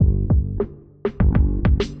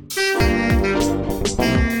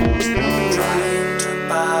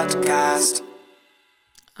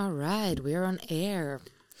we're on air.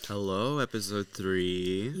 Hello, episode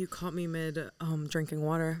 3. You caught me mid drinking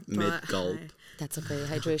water. Mid-gulp. That's okay.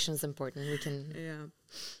 Hydration is important. We can...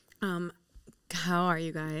 Yeah. How are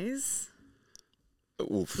you guys?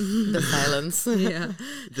 Oof. The silence. Yeah.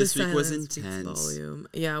 This week was silence speaks intense. volume.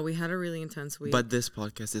 Yeah, we had a really intense week. But this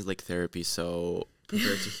podcast is like therapy, so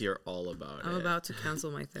prepare to hear all about it. I'm about to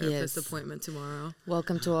cancel my therapist Yes. appointment tomorrow.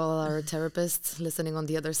 Welcome to all our therapists listening on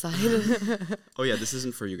the other side. Oh yeah, this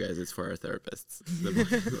isn't for you guys, it's for our therapists.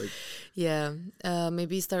 Yeah.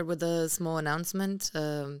 Maybe start with a small announcement.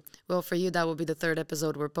 Well, for you, that will be the 3rd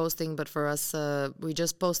episode we're posting. But for us, we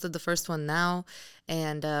just posted the first one now.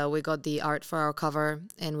 And we got the art for our cover.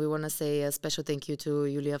 And we want to say a special thank you to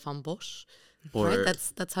Julia van Bosch. Or Right?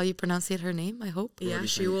 That's how you pronounce her name, I hope. Yeah,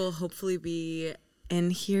 she will hopefully be in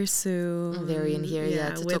here soon. Very in here,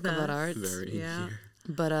 yeah, to with talk about us. art. very Yeah. here.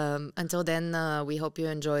 But until then, we hope you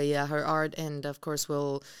enjoy her art, and of course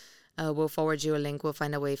we'll forward you a link. We'll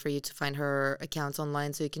find a way for you to find her accounts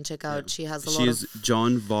online so you can check out. Yeah. She has a lot She's of...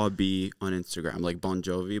 John Vobby on Instagram, like Bon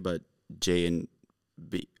Jovi, but J and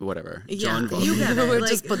B, whatever. Yeah, John Vobby. you get it. We'll Like-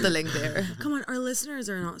 just put the link there. Come on, our listeners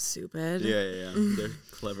are not stupid. Yeah. They're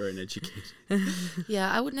clever and educated.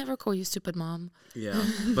 Yeah, I would never call you stupid, mom. Yeah.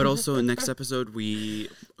 But also, next episode, we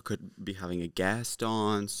could be having a guest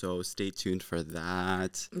on, so stay tuned for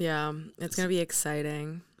that. Yeah, it's going to be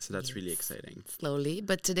exciting. So that's really exciting. Slowly.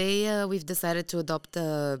 But today we've decided to adopt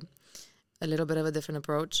a little bit of a different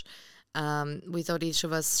approach. We thought each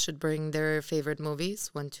of us should bring their favorite movies,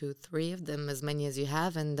 1, 2, 3 of them, as many as you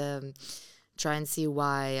have, and try and see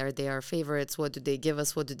why are they our favorites, what do they give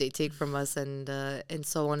us, what do they take from us, and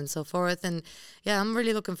so on and so forth. And yeah, I'm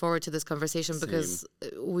really looking forward to this conversation because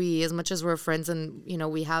we, as much as we're friends and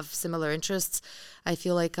we have similar interests, I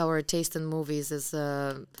feel like our taste in movies is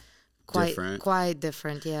quite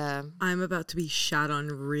different. Yeah. I'm about to be shat on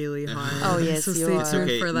really hard. Oh, yes, so you stay are. It's tuned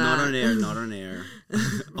okay, for that. not on air.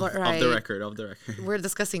 Right. Off the record. We're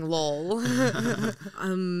discussing LOL.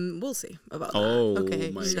 We'll see about Oh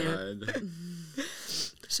Okay, my sure. god.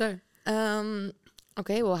 Sure.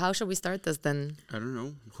 Okay, well, how should we start this then? I don't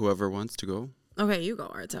know. Whoever wants to go. that. Okay, you go,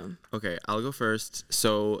 Artem. Okay, I'll go first.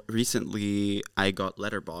 So recently I got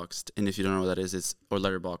Letterboxd, and if you don't know what that is, it's or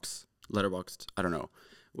Letterboxd. I don't know.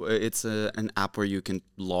 It's an app where you can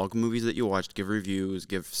log movies that you watched, give reviews,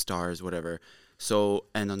 give stars, whatever. So,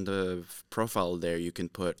 and on the profile there, you can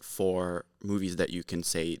put 4 movies that you can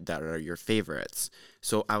say that are your favorites.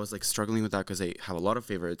 So I was like struggling with that because I have a lot of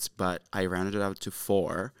favorites, but I rounded it out to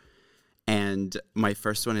 4. And my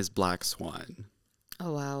first one is Black Swan,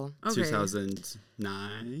 Oh, wow. Okay.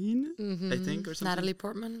 2009, I think, or something. Natalie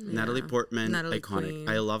Portman? Natalie Yeah. Portman, Natalie iconic. Queen.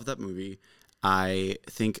 I love that movie. I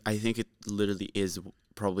think it literally is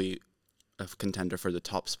probably a contender for the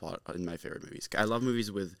top spot in my favorite movies. I love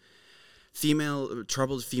movies with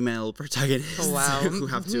troubled female protagonists Oh, wow. who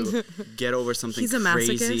have to get over something He's a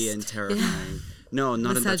crazy masochist? and terrifying. No,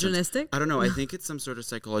 not in that sense. Misogynistic? I don't know. I think it's some sort of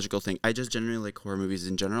psychological thing. I just generally like horror movies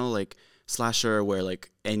in general, like slasher, where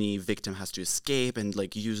like any victim has to escape and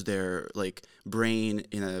like use their like brain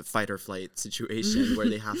in a fight or flight situation where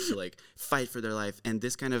they have to like fight for their life. And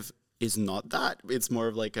this kind of is not that. It's more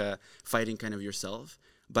of like a fighting kind of yourself.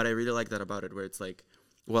 But I really like that about it, where it's like,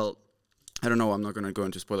 well, I don't know. I'm not going to go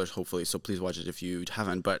into spoilers, hopefully. So please watch it if you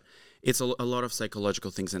haven't. But it's a lot of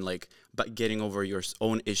psychological things and like, but getting over your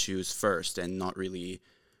own issues first and not really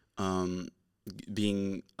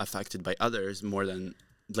being affected by others more than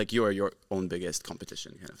like you are your own biggest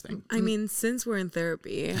competition kind of thing. I mean, since we're in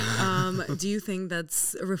therapy, do you think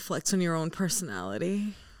that's reflects on your own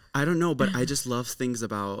personality? I don't know, but I just love things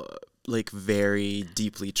about like very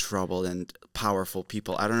deeply troubled and powerful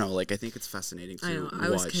people. I don't know. Like, I think it's fascinating to I know. watch. I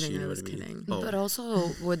was kidding. You know I was what I mean? kidding. Oh. But also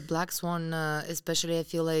with Black Swan, especially, I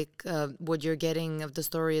feel like what you're getting of the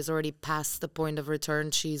story is already past the point of return.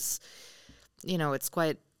 She's, it's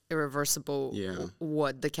quite irreversible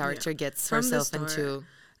what the character gets From the herself start. into.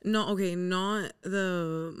 No, okay, not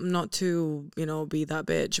to, be that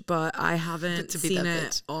bitch, but I haven't To be seen that it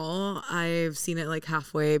bitch. all. I've seen it like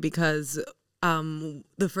halfway because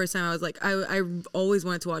the first time I was like, I always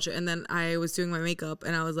wanted to watch it, and then I was doing my makeup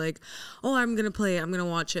and I was like, oh, I'm gonna play it, I'm gonna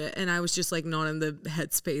watch it, and I was just like not in the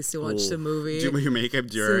headspace to watch the movie. Do your makeup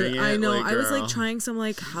during it? I know. Like, I was like girl. trying some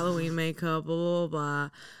like Halloween makeup, blah, blah, blah.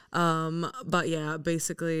 But yeah,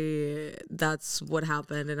 basically that's what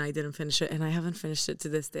happened, and I didn't finish it, and I haven't finished it to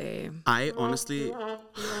this day. I honestly,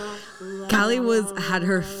 Callie had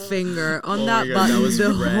her finger on Oh that my God, that button was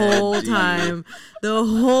the whole ready. time. The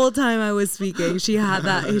whole time I was speaking, she had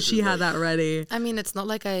that ready. I mean, it's not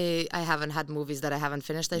like I haven't had movies that I haven't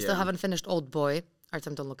finished. I still haven't finished Old Boy.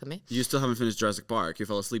 Artem, don't look at me. You still haven't finished Jurassic Park. You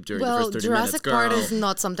fell asleep during the Well, first 30 minutes, Jurassic girl. Park is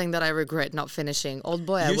not something that I regret not finishing. Old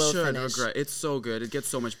Boy, I You will should finish. regret. It's so good. It gets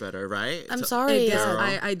so much better, right? I'm So- sorry. Girl.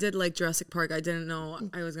 I did like Jurassic Park. I didn't know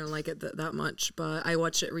I was gonna like it that much, but I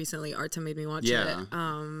watched it recently. Artem made me watch Yeah.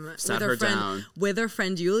 it. Sat with her our friend, down. with our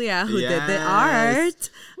friend Julia, who did the Yes.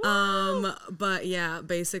 art. But yeah,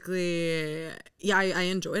 basically, yeah, I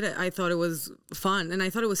enjoyed it. I thought it was fun, and I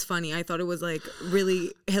thought it was funny. I thought it was like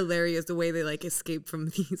really hilarious the way they like escape from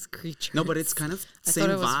these creatures. No, but it's kind of I same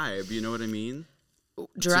thought it was- vibe. You know what I mean?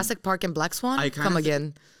 Jurassic Park and Black Swan? I kind Come of-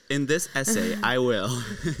 again. In this essay, I will.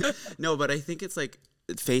 No, but I think it's like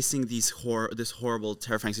facing this horrible,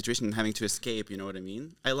 terrifying situation and having to escape. You know what I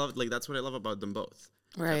mean? I love that's what I love about them both.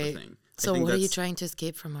 type of Right. thing. I So think what are you that's- trying to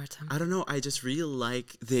escape from, Artem? I don't know. I just really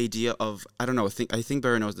like the idea of I don't know. I think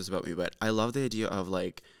Barry knows this about me, but I love the idea of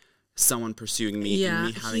like someone pursuing me Yeah,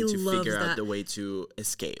 and me having he to loves figure out that. the way to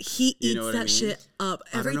escape. He eats you know what that I mean? shit up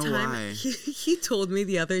I every don't know time. why. He told me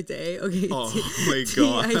the other day. Okay, Oh T- my T,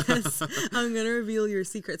 God. I guess I'm gonna reveal your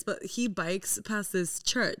secrets. But he bikes past this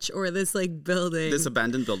church or this like building. This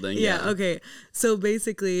abandoned building. Yeah, okay. So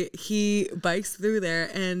basically, he bikes through there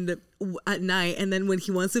and at night, and then when he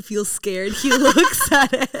wants to feel scared, he looks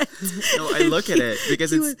at it. No, I look at it because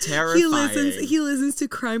He it's was- terrifying. He listens to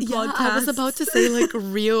crime podcasts. I was about to say like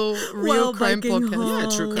real While crime biking podcast. home. Yeah,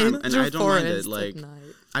 true In crime, and the I don't mind it. forest at Like, night.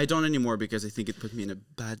 I don't anymore because I think it put me in a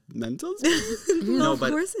bad mental state. No, of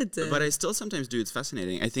course it did. But I still sometimes do. It's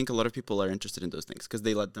fascinating. I think a lot of people are interested in those things because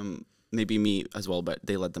they let them, maybe me as well, but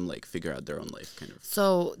they let them like figure out their own life, kind of.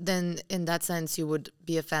 So then, in that sense, you would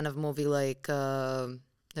be a fan of movie like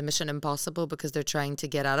the Mission Impossible because they're trying to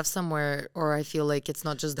get out of somewhere, or I feel like it's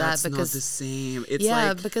not just That's that because not the same. It's yeah,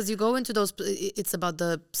 like because you go into those. It's about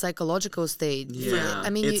the psychological state. yeah, I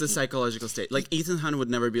mean, it's you- a psychological state. Like Ethan Hunt would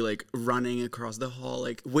never be like running across the hall,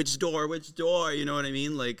 like which door? You know what I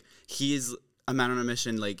mean? Like he's a man on a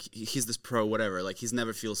mission. Like he's this pro, whatever. Like he's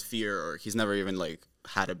never feels fear, or he's never even like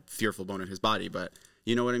had a fearful bone in his body. But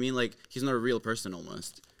you know what I mean? Like he's not a real person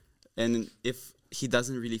almost. And if he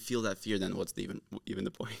doesn't really feel that fear, then what's even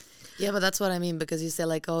the point? Yeah, but that's what I mean because you say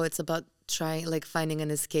like, oh, it's about trying like finding an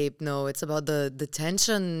escape. No, it's about the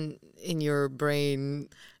tension in your brain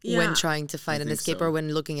Yeah. when trying to find an think escape so. or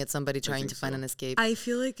when looking at somebody trying to think find so. an escape. I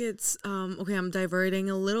feel like it's okay. I'm diverting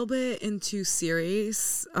a little bit into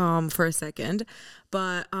series for a second,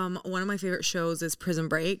 but one of my favorite shows is Prison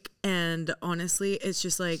Break, and honestly, it's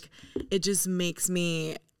just like it just makes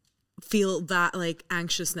me feel that like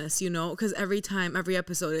anxiousness, you know, because every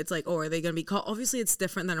episode it's like, oh, are they gonna be caught? Obviously it's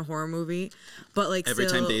different than a horror movie, but like Every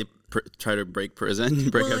still, time they try to break prison,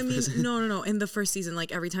 break well, out I mean, prison. no. In the first season,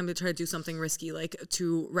 like every time they try to do something risky, like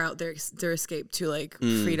to route their escape to like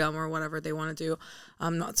freedom or whatever they want to do.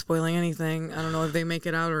 I'm not spoiling anything. I don't know if they make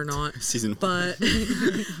it out or not. Season 1. But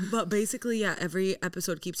but basically, yeah, every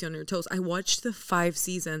episode keeps you on your toes. I watched the 5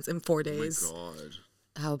 seasons in 4 days. Oh my God.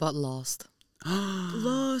 How about Lost?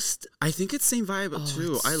 Lost. I think it's same vibe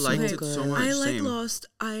too. it's I liked so it so good. much. I like same. Lost.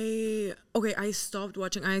 I stopped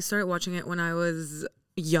watching. I started watching it when I was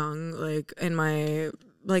young, like in my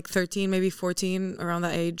like 13, maybe 14, around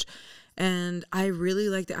that age, and I really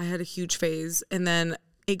liked it. I had a huge phase, and then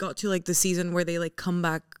it got to like the season where they like come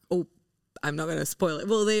back. Oh, I'm not gonna spoil it.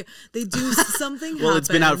 Well, they do something. Well, it's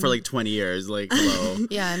been out happen. for like 20 years. Like, hello.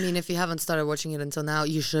 Yeah, I mean, if you haven't started watching it until now,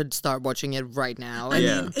 you should start watching it right now.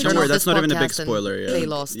 Yeah. mean, Don't turn worry, off that's this not even a big podcast and spoiler. Yeah. Play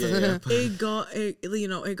Lost. Yeah. It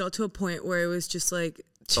got to a point where it was just like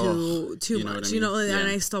too you know what much, I you know, mean? and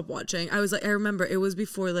Yeah. I stopped watching. I remember it was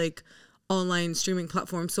before like online streaming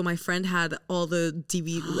platforms, so my friend had all the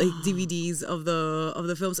DVDs of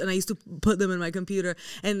the films, and I used to put them in my computer,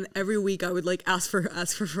 and every week I would like ask for a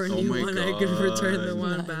Oh new my one. I could return the God.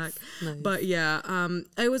 one Nice, back. nice. But yeah,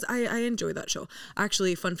 I enjoyed that show.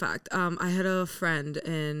 Actually, fun fact, I had a friend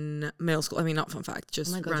in middle school. I mean, not fun fact,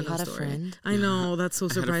 just Oh my God, you random had a story. friend? I know, that's so I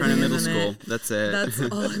had a surprising, friend in middle isn't school. it? That's it. That's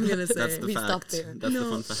all I'm gonna say. That's the We fact. stopped there. That's the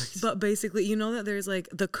fun fact. But basically, you know that there's like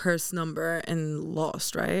the curse number in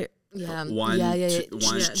Lost, right? Yeah, One, yeah. two-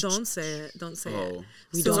 one- Yeah, don't say it. Don't say it. Oh,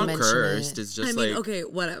 We it's don't not mention cursed. it. It's just I mean, like okay,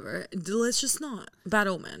 whatever. Let's just not. Bad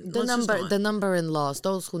omen. The Let's just number, not. the number in Lost.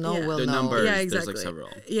 Those who know Yeah. will The know. number- Yeah, there's, like, exactly. several.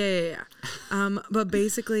 Yeah. But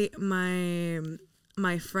basically,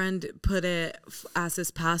 my friend put it as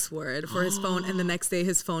his password for his phone, and the next day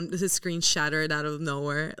his screen shattered out of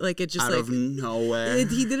nowhere. Like it just out like of nowhere.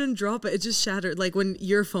 he didn't drop it. It just shattered. Like when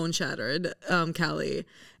your phone shattered, Callie,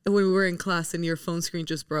 when we were in class and your phone screen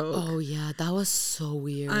just broke. Oh yeah, that was so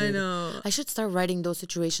weird. I know. I should start writing those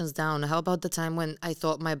situations down. How about the time when I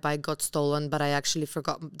thought my bike got stolen, but I actually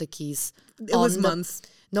forgot the keys? It was on the- months.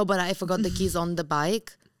 No, but I forgot the keys on the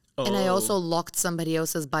bike. And I also locked somebody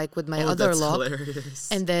else's bike with my other that's lock.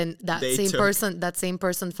 hilarious. And then They took- that same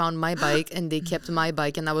person found my bike and they kept my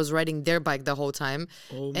bike and I was riding their bike the whole time.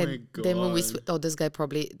 Oh and my god. then when we this guy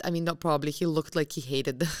probably, I mean not probably, he looked like he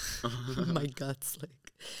hated my guts, like.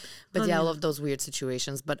 But yeah, all of those weird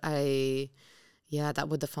situations. But that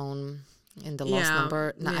with the phone in the lost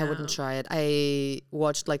number, no, I wouldn't try it. I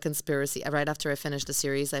watched like Conspiracy right after I finished the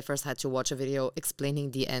series. I first had to watch a video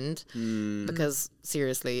explaining the end because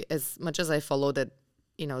seriously, as much as I followed it,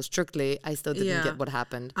 strictly, I still didn't get what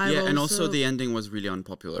happened. And also the ending was really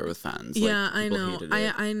unpopular with fans. Yeah, like, I people know. hated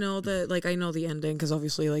it. I know that. Like, I know the ending because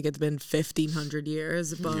obviously, like, it's been 1,500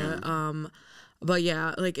 years. But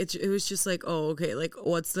yeah, like it was just like, oh, okay, like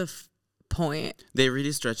what's the point? They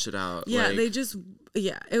really stretched it out. Yeah, like, they just.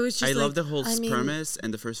 Yeah, it was just. I like, love the whole premise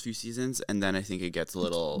and the first few seasons, and then I think it gets a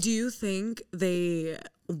little. Do you think they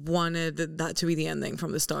wanted that to be the ending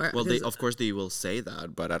from the start? Well, of course they will say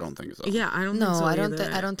that, but I don't think so. Yeah, I don't. No, think so I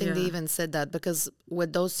either. don't think they even said that, because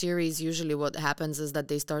with those series, usually what happens is that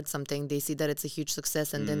they start something, they see that it's a huge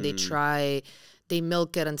success, and then they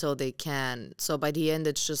milk it until they can. So by the end,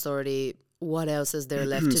 it's just already. What else is there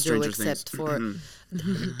left to do Stranger except Things.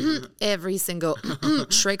 for every single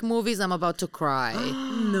Shrek movies? I'm about to cry.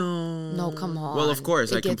 No, come on. Well, of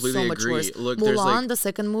course, It I gets completely so much agree. worse. Look, Mulan, there's like the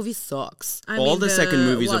second movie sucks. I all mean, the second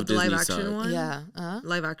movies of the live Disney action suck. one. Yeah.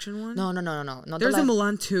 Live action one. No. Not There's the a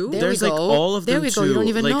Mulan 2. There there's we like go. all of them There we go. too. You don't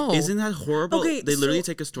even like, know. Isn't that horrible? Okay, They literally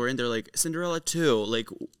so- take a story and they're like Cinderella 2. Like,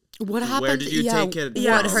 What happened? where did you take it?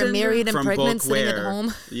 Yeah, What, her married and from pregnant book sitting at where?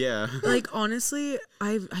 home? Yeah. Like, honestly,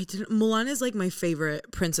 I didn't. Mulan is like my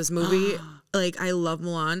favorite princess movie. Like, I love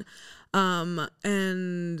Mulan.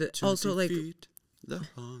 And also like the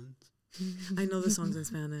Huns. I know the songs in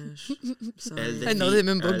Spanish. Sorry. I know them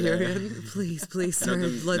in Bulgarian. Please, sir,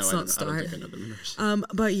 let's not start.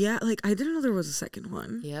 But yeah, like I didn't know there was a second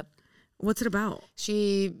one. Yep. What's it about?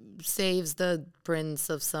 She saves the prince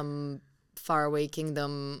of some faraway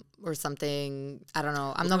kingdom or something. I don't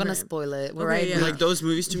know. I'm not gonna spoil it. Right? yeah. Like those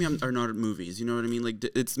movies to me are not movies. You know what I mean? Like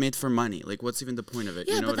it's made for money. Like what's even the point of it?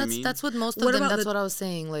 Yeah, you know but what I mean? that's what most of What them. about That's the- what I was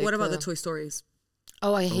saying. Like, What about the Toy Stories?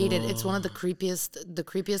 Oh, I hate it. It's one of the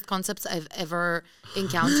creepiest concepts I've ever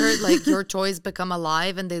encountered. Like your toys become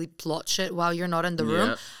alive and they plot shit while you're not in the room.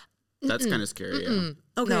 Yeah. That's kind of scary. Yeah.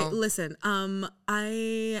 Okay, No. listen.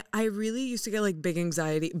 I really used to get like big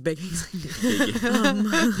anxiety.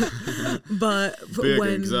 But Big when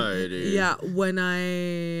anxiety. yeah, when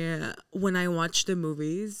I watched the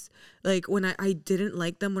movies, like when I didn't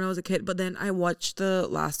like them when I was a kid, but then I watched the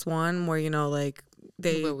last one where like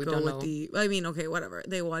they Well, we go don't with know. the. I mean, okay, whatever.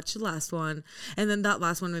 They watched the last one, and then that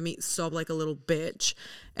last one made me sob like a little bitch.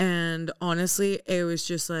 And honestly, it was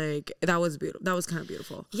just like that was beautiful. That was kind of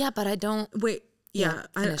beautiful. Yeah, but I don't. Wait, yeah.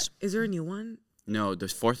 finish. Is there a new one? No, the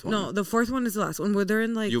fourth one. No, the fourth one is the last one. Where they're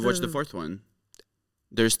in like You watched the fourth one.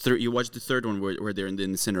 There's you watched the third one where they're in the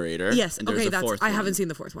incinerator. Yes. And there's Okay, the that's. fourth I one. haven't seen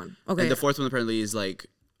the fourth one. Okay. And the fourth one apparently is like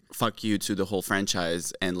fuck you to the whole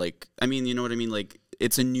franchise, and like I mean, you know what I mean? Like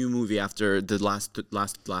it's a new movie after the last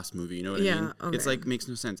movie. You know what I mean? Yeah, It's okay. like makes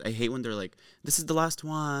no sense. I hate when they're like, "This is the last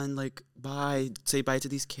one." Like, bye, say bye to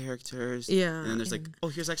these characters. Yeah. And then there's like, "Oh,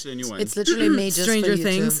 here's actually a new one." It's literally made just Stranger for you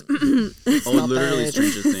Things. to- oh, Stop literally it.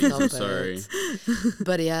 Stranger Things. I'm Stop sorry. it.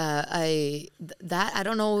 But yeah, I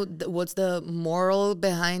don't know what's the moral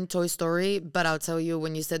behind Toy Story, but I'll tell you,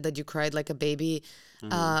 when you said that you cried like a baby,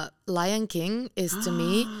 Lion King is to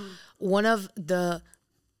me one of the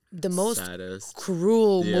most Saddest.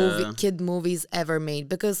 cruel Yeah. kid movies ever made,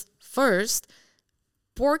 because first,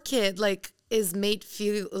 poor kid is made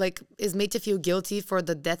to feel guilty for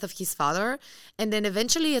the death of his father, and then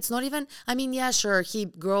eventually it's not even, I mean, yeah, sure, he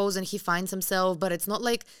grows and he finds himself, but it's not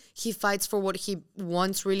like he fights for what he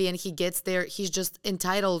wants really and he gets there. He's just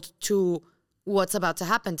entitled to what's about to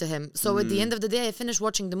happen to him. So at the end of the day, I finished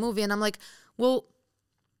watching the movie and I'm like, well,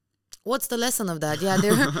 what's the lesson of that? Yeah,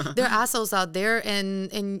 they're assholes out there,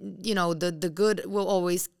 and you know the good will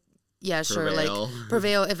always, yeah, sure, Prevail. like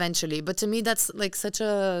prevail eventually. But to me, that's like such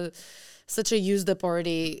a used up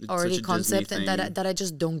already such a Disney concept, and thing. that I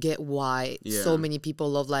just don't get why so Yeah. many people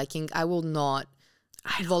love liking. I will not.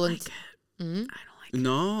 I don't volunteer. like it. I don't like it.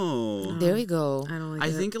 No. There we go. I don't like I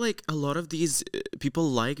it. think like a lot of these people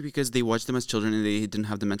like because they watched them as children and they didn't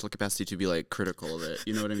have the mental capacity to be like critical of it.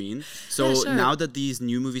 You know what I mean? So Yeah, sure. now that these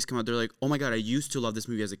new movies come out, they're like, oh my god, I used to love this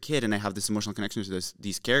movie as a kid and I have this emotional connection to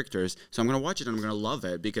these characters. So I'm gonna watch it and I'm gonna love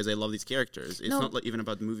it because I love these characters. It's No. not like even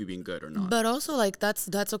about the movie being good or not. But also, like,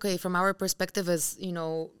 that's okay from our perspective as, you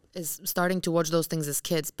know, is starting to watch those things as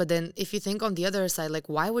kids. But then if you think on the other side, like,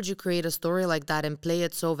 why would you create a story like that and play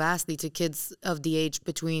it so vastly to kids of the age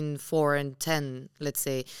between 4 and 10, let's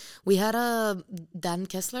say? We had a Dan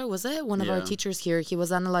Kessler, was it? One of our teachers here. He was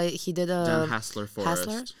he did a... Dan Hassler Forrest.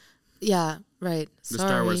 Hassler? Yeah, right. The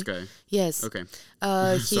Star Wars guy. Yes. Okay.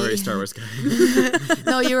 Sorry, Star Wars guy.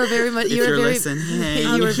 No, you were very much... You if were you're very, listening,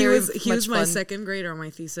 hey. He was my second grader on my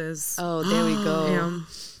thesis. Oh, there we go.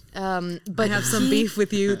 But I have some beef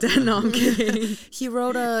with you. No, I'm kidding. He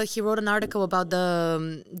wrote an article about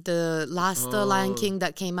the last Lion King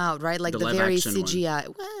that came out, right? Like the very CGI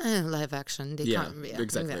live action. They can't,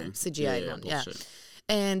 exactly. CGI one. Yeah.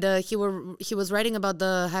 And he was writing about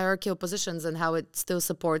the hierarchical positions and how it still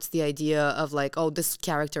supports the idea of like, oh, this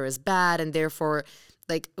character is bad, and therefore,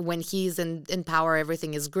 like, when he's in power,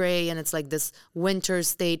 everything is gray, and it's like this winter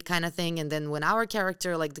state kind of thing. And then when our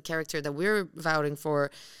character, like the character that we're voting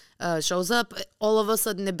for, shows up, all of a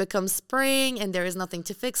sudden it becomes spring, and there is nothing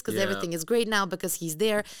to fix because everything is great now because he's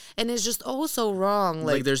there. And it's just also wrong.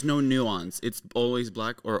 Like there's no nuance. It's always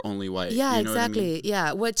black or only white. Yeah, you know exactly. What I mean?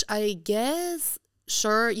 Yeah, which I guess...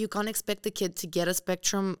 Sure, you can't expect the kid to get a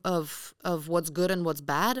spectrum of what's good and what's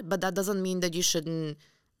bad, but that doesn't mean that you shouldn't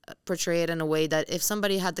portray it in a way that if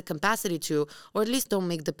somebody had the capacity to, or at least don't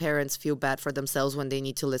make the parents feel bad for themselves when they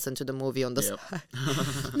need to listen to the movie on the side.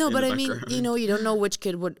 No, but I mean, you know, you don't know which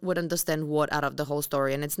kid would understand what out of the whole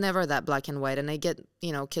story, and it's never that black and white. And I get,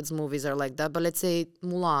 you know, kids' movies are like that, but let's say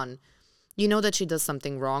Mulan. You know that she does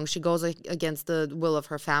something wrong. She goes against the will of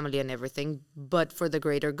her family and everything, but for the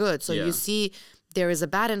greater good. So you see there is a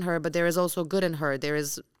bad in her, but there is also good in her. There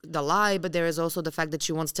is the lie, but there is also the fact that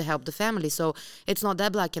she wants to help the family. So it's not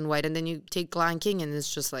that black and white. And then you take Lion King and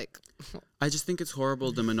it's just like... I just think it's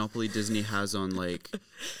horrible the monopoly Disney has on like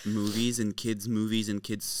movies and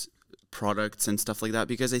kids products and stuff like that,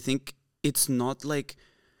 because I think it's not like...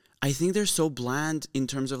 I think they're so bland in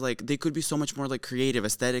terms of like they could be so much more like creative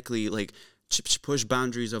aesthetically, like push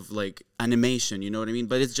boundaries of like animation, you know what I mean?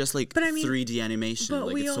 But it's just like 3D animation. But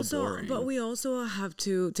like we it's also, so boring. But we also have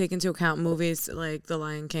to take into account movies like The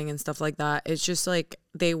Lion King and stuff like that. It's just like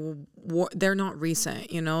they're not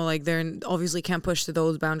recent, you know, like they're obviously can't push to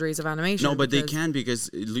those boundaries of animation. No, but they can, because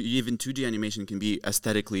even 2D animation can be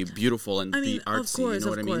aesthetically beautiful and be artsy. You know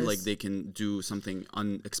what I mean? Like they can do something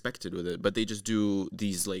unexpected with it, but they just do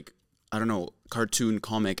these like, I don't know, cartoon,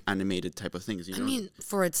 comic, animated type of things, you know? I mean,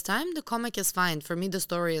 for its time, the comic is fine. For me, the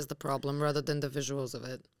story is the problem rather than the visuals of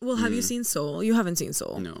it. Well, have you seen Soul? You haven't seen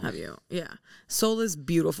Soul, no. Have you? Yeah. Soul is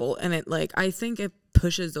beautiful, and it like, I think it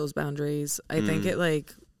pushes those boundaries. I think it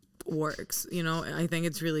like works, you know? I think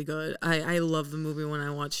it's really good. I love the movie when I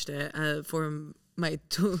watched it for my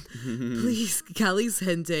please, Callie's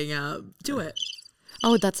hinting do it.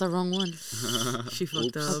 Oh, that's the wrong one. She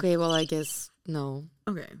fucked up. Okay, well, I guess no.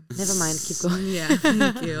 Okay. Never mind. Keep going. Yeah,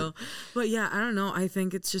 thank you. But yeah, I don't know. I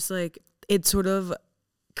think it's just like it sort of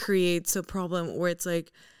creates a problem where it's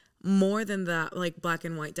like more than that, like black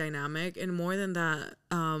and white dynamic, and more than that,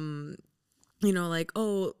 you know, like,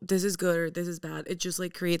 oh, this is good or this is bad. It just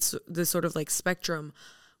like creates this sort of like spectrum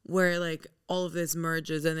where like all of this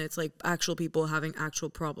merges, and it's like actual people having actual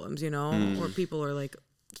problems, you know, or people are like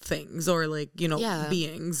things or like, you know,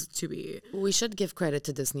 beings to be. We should give credit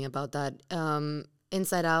to Disney about that.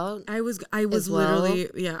 Inside Out. I was literally I was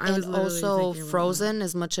literally also Frozen,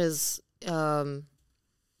 as much as I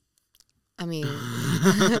mean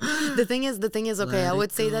the thing is okay, I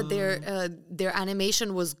would say that their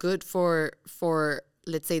animation was good for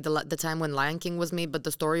let's say the time when Lion King was made, but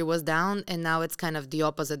the story was down, and now it's kind of the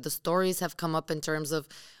opposite. The stories have come up in terms of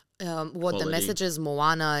what quality. The message is.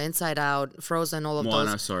 Moana, Inside Out, Frozen, all of those.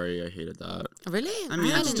 Moana, sorry, I hated that. Really? I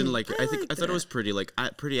mean, I just didn't like it. I thought it was pretty, like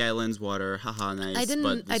pretty islands, water, haha, nice. I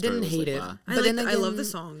didn't hate it. But then again, I love the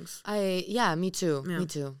songs. Me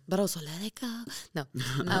too. But also Let It Go. No.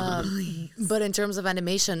 But in terms of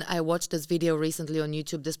animation, I watched this video recently on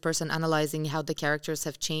YouTube. This person analyzing how the characters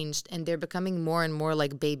have changed, and they're becoming more and more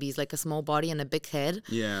like babies, like a small body and a big head.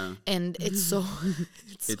 Yeah. And it's so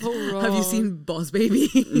so wrong. Have you seen Boss Baby?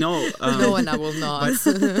 No. No, and I will not.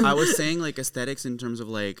 But I was saying like aesthetics in terms of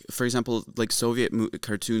like, for example, like Soviet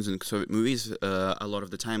cartoons and Soviet movies, a lot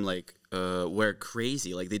of the time like were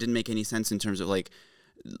crazy. Like they didn't make any sense in terms of like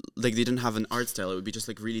they didn't have an art style. It would be just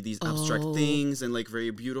like really these abstract things and like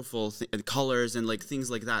very beautiful colors and like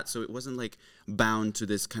things like that. So it wasn't like bound to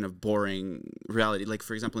this kind of boring reality. Like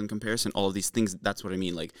for example, in comparison, all of these things, that's what I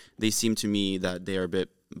mean. Like they seem to me that they are a bit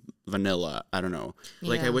vanilla. I don't know.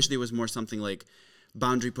 Like I wish there was more something like,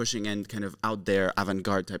 boundary pushing and kind of out there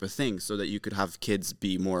avant-garde type of thing, so that you could have kids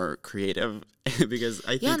be more creative. Because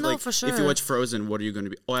I think like for if you sure. watch Frozen, what are you going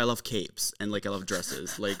to be? Oh, I love capes and like I love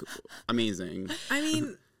dresses, like amazing. I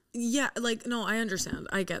mean, yeah, like no, I understand.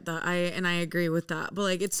 I get that. I agree with that. But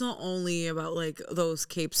like it's not only about like those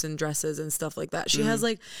capes and dresses and stuff like that. She has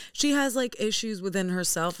like issues within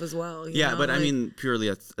herself as well. You Yeah, know? but I Like, mean purely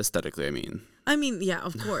aesthetically. I mean, yeah,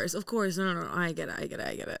 of course. No. I get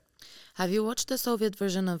it. Have you watched the Soviet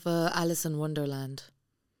version of Alice in Wonderland?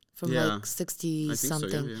 From Yeah. like 60 I think so, yeah,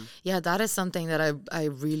 something. yeah. Yeah, that is something that I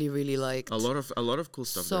really, really liked. a lot of cool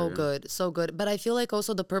stuff. So there, yeah. good, so good. But I feel like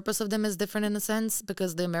also the purpose of them is different in a sense,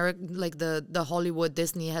 because the Hollywood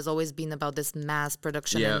Disney has always been about this mass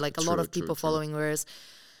production Yeah, and like a lot true, of people true. following. Whereas,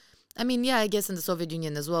 I mean, yeah, I guess in the Soviet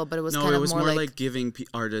Union as well, but it was No, kind it of was more like giving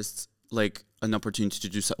artists like an opportunity to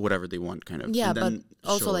do whatever they want, kind of. yeah, and but then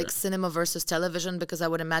also show like it. cinema versus television, because I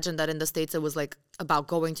would imagine that in the States it was like about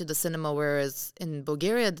going to the cinema, whereas in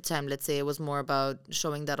Bulgaria at the time, let's say, it was more about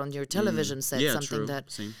showing that on your television set, Yeah, something true.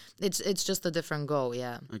 that Same. it's just a different go,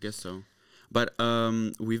 yeah. I guess so. But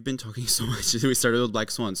we've been talking so much. We started with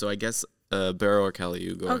Black Swan, so I guess Barrow or Kelly,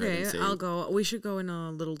 you go ahead Okay, and say. I'll go. We should go in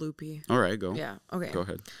a little loopy. All right, go. Yeah. Okay. Go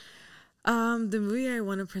ahead. The movie I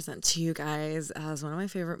want to present to you guys as one of my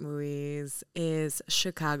favorite movies is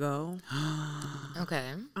Chicago.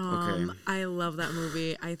 Okay. Okay. I love that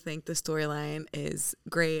movie. I think the storyline is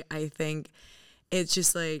great. I think it's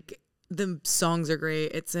just like the songs are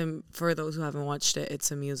great. For those who haven't watched it,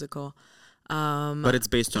 it's a musical. But it's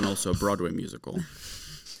based on also a Broadway musical,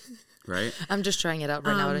 right? I'm just trying it out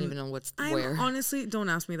right now. I don't even know what's where. Honestly, don't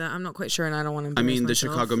ask me that. I'm not quite sure, and I don't want to. I mean, the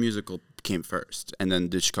myself. Chicago musical came first, and then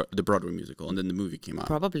the Broadway musical, and then the movie came out.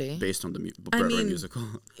 Probably. Based on the Broadway musical.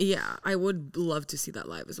 Yeah, I would love to see that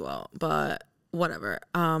live as well, but whatever.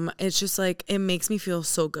 It's just like it makes me feel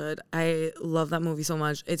so good. I love that movie so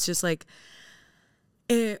much. It's just like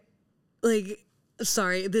it, like.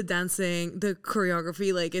 Sorry, the dancing, the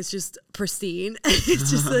choreography, like it's just pristine.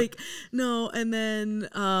 It's just like no, and then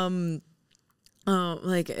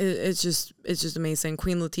like it's just amazing.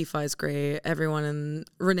 Queen Latifah is great. Everyone and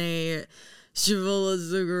Renee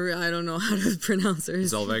Shivolazugur, I don't know how to pronounce her.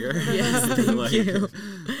 Zellweger. Yes, thank Like- you.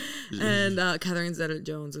 And Catherine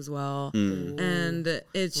Zeta-Jones as well. And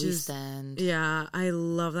it's We just stand. yeah, I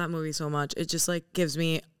love that movie so much. It just like gives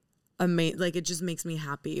me like it just makes me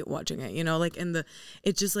happy watching it, you know, like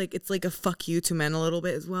it's just like it's like a fuck you to men a little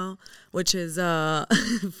bit as well, which is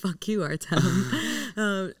fuck you our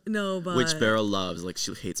town. No, but Which Beryl loves, like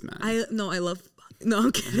she hates men. I love no,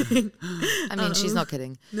 I'm kidding. I mean, she's not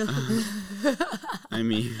kidding. No. I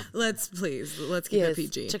mean, let's keep it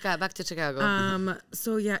PG. Back to Chicago.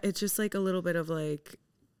 So yeah, it's just like a little bit of like,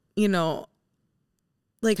 you know,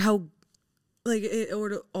 like how, like it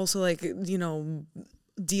or also like, you know,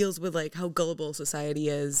 deals with like how gullible society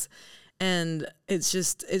is, and it's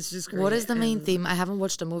just great. What is the main And theme? I haven't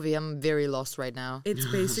watched the movie. I'm very lost right now. It's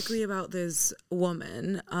basically about this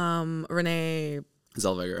woman, Renee.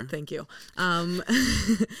 Zellweger. Thank you.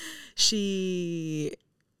 She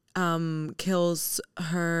kills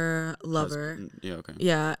her lover. Yeah, okay.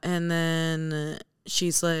 Yeah, and then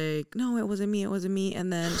she's like, "No, it wasn't me."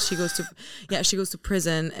 And then she goes to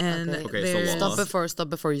prison, and Okay, so there's lost. Stop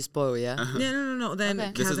before you spoil. Yeah. yeah, no. Then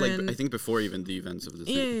Okay. This is like, Catherine- I think before even the events of the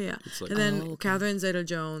thing. yeah. It's like, And then Oh, okay. Catherine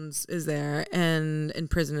Zeta-Jones is there and in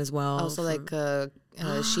prison as well. Also, like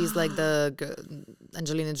she's like the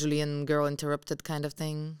Angelina Jolie girl interrupted kind of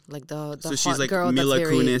thing, like the so hot she's like girl Mila that's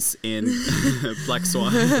very, Kunis in Black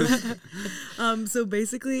Swan. So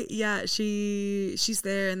basically, yeah, she's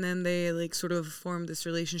there, and then they like sort of form this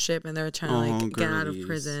relationship, and they're trying to like get out of girlies.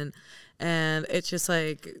 prison, and it's just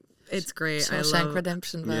like it's great. Shawshank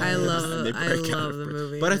Redemption. Yeah. vibes. I They love break out of the prison.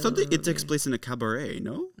 movie. But I thought love that the it takes movie. place in a cabaret,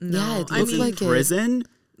 no? No, Yeah, it I looks mean, like it. Prison?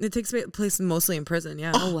 it takes place mostly in prison.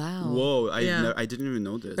 Yeah. Oh wow. Whoa, Yeah. I didn't even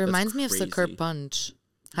know this. It reminds me of That's Sucker crazy. Punch.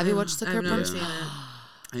 Have you watched Sucker I've never Punch? seen it.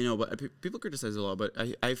 I know, but people criticize it a lot. But I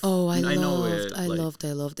know it. I like,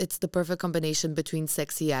 loved. It's the perfect combination between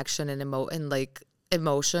sexy action and like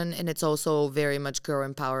emotion, and it's also very much girl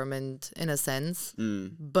empowerment in a sense.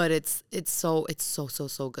 But it's so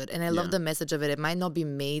good, and I love Yeah. the message of it. It might not be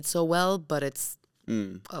made so well, but it's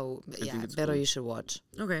think yeah, it's better cool. you should watch.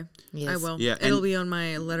 Okay. Yes. I will. Yeah, It'll and be on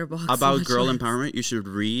my letterbox. about girl empowerment, you should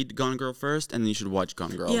read Gone Girl first, and then you should watch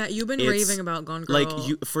Gone Girl. Yeah, you've been It's- raving about Gone Girl. Like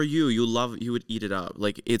you would eat it up.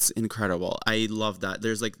 Like it's incredible. I love that.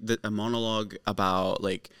 There's like a monologue about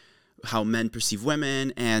like how men perceive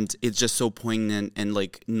women, and it's just so poignant and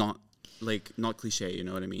like not like not cliche, you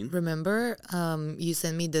know what I mean? Remember, you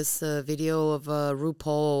sent me this video of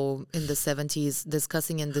RuPaul in the 70s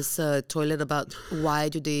discussing in this toilet about why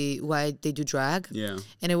they do drag. Yeah.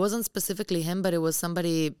 And it wasn't specifically him, but it was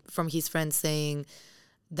somebody from his friends saying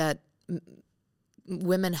that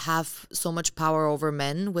women have so much power over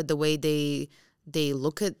men with the way they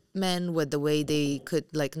look at men, with the way they could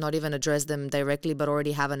like not even address them directly but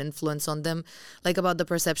already have an influence on them, like about the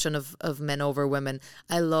perception of men over women.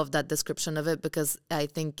 I love that description of it because I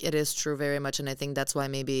think it is true very much, and I think that's why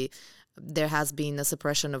maybe there has been a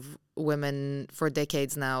suppression of women for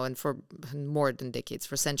decades now, and for more than decades,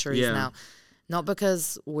 for centuries now. Not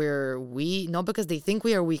because not because they think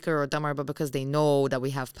we are weaker or dumber, but because they know that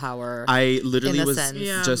we have power. I literally was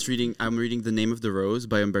just I'm reading The Name of the Rose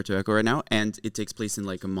by Umberto Eco right now, and it takes place in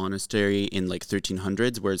like a monastery in like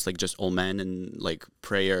 1300s where it's like just all men and like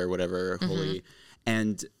prayer or whatever, holy.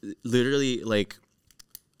 And literally like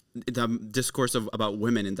the discourse about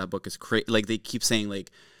women in that book is crazy. Like they keep saying like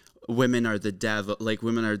women are the devil, like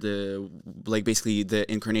women are the like basically the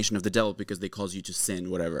incarnation of the devil because they cause you to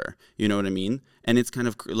sin, whatever, you know what I mean? And it's kind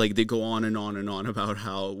of like they go on and on and on about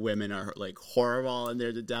how women are like horrible and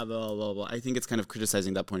they're the devil, blah, blah, blah. I think it's kind of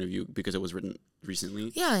criticizing that point of view because it was written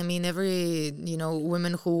recently. Yeah, I mean, every,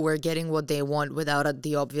 women who were getting what they want without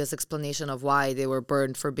the obvious explanation of why they were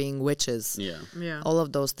burned for being witches. Yeah. All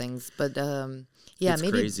of those things. But yeah, it's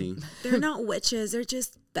maybe crazy. They're not witches. They're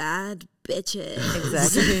just bad bitches.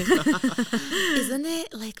 Exactly. Isn't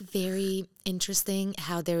it like very interesting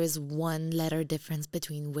how there is one letter difference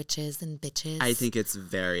between witches and bitches? I think it's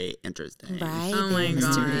very interesting. Right? Oh Very my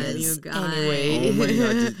God, mysterious. you guys. Anyway. Oh my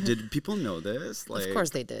god, did people know this? Like, Of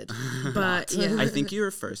course they did. But yeah. I think you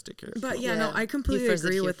were first to care. But Yeah. no, I completely You first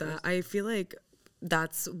agree did with here that. first. I feel like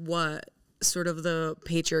that's what sort of the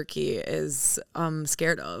patriarchy is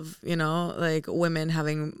scared of, like women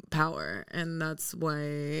having power, and that's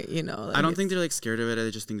why like, I don't think they're like scared of it. I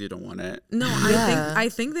just think they don't want it. no, Yeah. I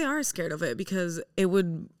think they are scared of it because it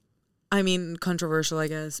would, I mean, controversial, I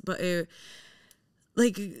guess, but it,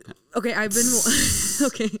 like, okay, I've been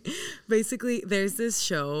okay. Basically, there's this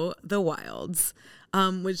show, The Wilds,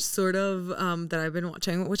 which sort of that I've been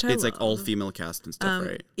watching, which I It's like love. all female cast and stuff,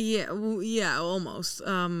 right? Yeah, almost.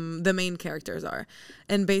 The main characters are,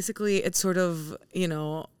 and basically, it's sort of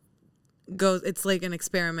goes. It's like an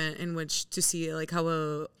experiment in which to see like how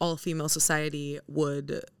a all female society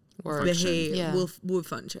would Work. behave, Yeah. would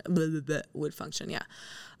function, would function. Yeah.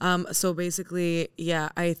 So basically, yeah,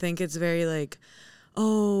 I think it's very like,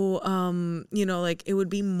 like it would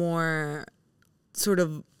be more sort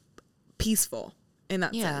of peaceful. In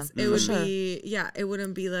that Yeah, sense, it for would sure. be, it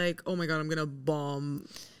wouldn't be like, oh my god, I'm gonna bomb,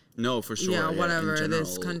 No, for sure. yeah, in whatever, general,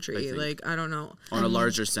 this I country, think. like, I don't know. On a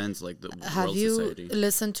larger sense, like the Have world you society.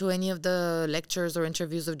 listened to any of the lectures or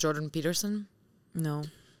interviews of Jordan Peterson? No.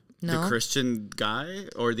 No. The Christian guy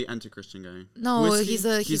or the anti-Christian guy? No, Who is he? he's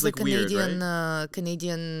a like weird, Canadian right?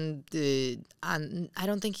 Canadian. I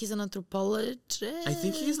don't think he's an anthropologist. I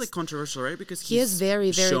think he's like controversial, right? Because He is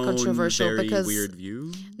very, very shown controversial very because- weird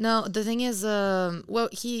view. No, the thing is,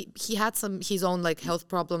 he had his own like health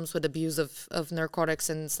problems with abuse of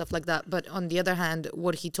narcotics and stuff like that. But on the other hand,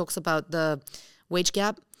 what he talks about the wage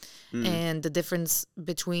gap and the difference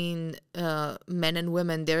between men and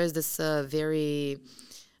women, there is this very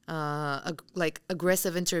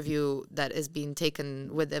aggressive interview that is being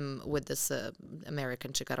taken with him with this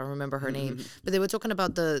American chick. I don't remember her name, but they were talking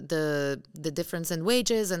about the difference in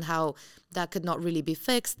wages and how that could not really be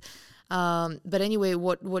fixed. But anyway,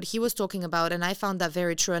 what he was talking about, and I found that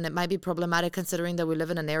very true, and it might be problematic considering that we live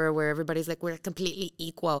in an era where everybody's like, we're completely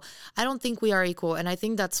equal. I don't think we are equal, and I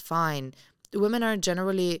think that's fine. Women are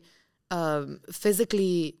generally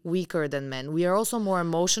physically weaker than men. We are also more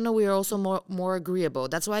emotional. We are also more agreeable.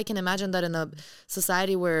 That's why I can imagine that in a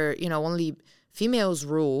society where only females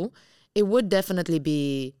rule, it would definitely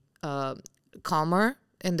be calmer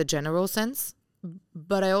in the general sense.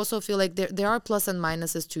 But I also feel like there are plus and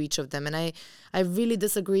minuses to each of them, and I really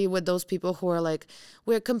disagree with those people who are like,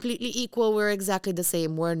 we're completely equal, we're exactly the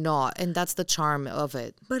same. We're not, and that's the charm of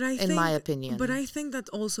it. But in my opinion. But I think that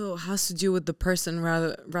also has to do with the person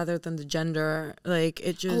rather than the gender. Like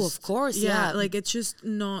it just. Oh, of course, yeah. Like it's just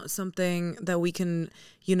not something that we can,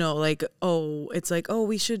 it's like,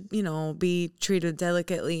 we should, be treated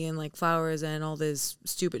delicately and like flowers and all this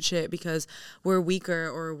stupid shit because we're weaker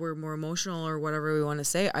or we're more emotional or whatever we want to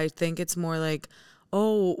say. I think it's more like,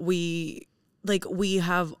 we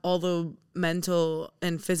have all the mental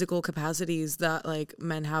and physical capacities that like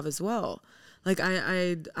men have as well. Like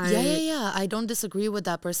Yeah. I don't disagree with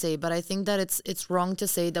that per se, but I think that it's wrong to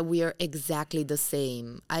say that we are exactly the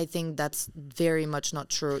same. I think that's very much not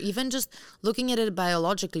true. Even just looking at it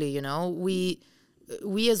biologically, you know, we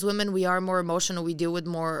as women, we are more emotional. We deal with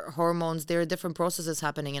more hormones. There are different processes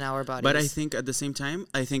happening in our bodies. But I think at the same time,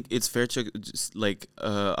 I think it's fair to just like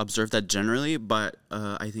observe that generally. But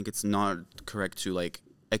I think it's not correct to like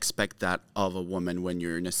expect that of a woman when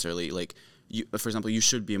you're necessarily like, you, for example, you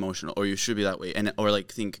should be emotional or you should be that way, and or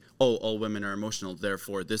like think, oh, all women are emotional,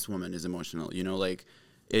 therefore this woman is emotional. You know, like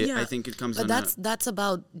I think it comes. But that's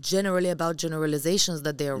about generalizations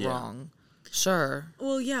that they're wrong. Sure.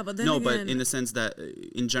 Well, yeah, but then no, again, but in the sense that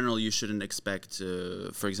in general, you shouldn't expect,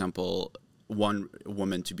 for example, one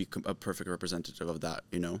woman to be a perfect representative of that.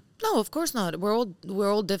 You know? No, of course not. We're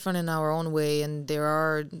all different in our own way, and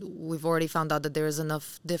we've already found out that there is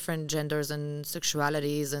enough different genders and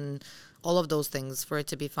sexualities and all of those things for it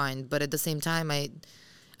to be fine. But at the same time, I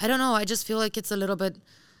don't know. I just feel like it's a little bit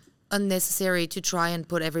unnecessary to try and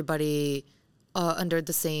put everybody under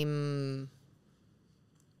the same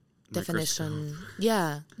definition.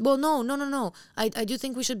 Yeah. Well, no. I do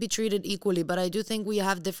think we should be treated equally, but I do think we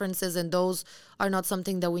have differences, and those are not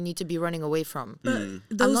something that we need to be running away from. But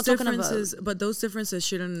those differences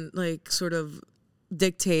shouldn't like sort of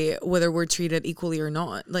dictate whether we're treated equally or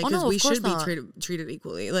not. Like, because we should be treated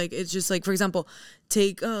equally. Like, it's just like, for example,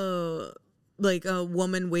 take like a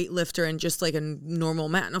woman weightlifter and just like a normal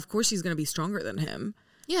man. Of course, he's gonna be stronger than him.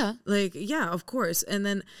 Yeah. Like, yeah, of course. And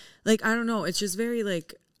then, like, I don't know. It's just very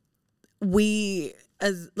like,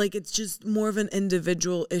 it's just more of an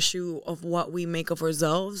individual issue of what we make of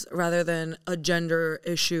ourselves rather than a gender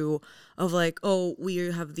issue of like, oh, we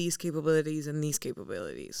have these capabilities and these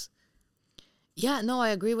capabilities. Yeah, no, I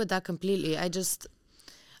agree with that completely. I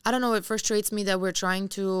don't know, it frustrates me that we're trying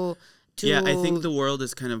to Yeah, I think the world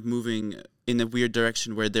is kind of moving in a weird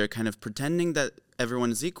direction where they're kind of pretending that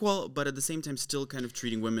everyone is equal, but at the same time still kind of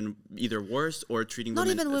treating women either worse or treating not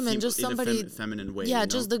women even women, just somebody feminine way. Yeah, you know?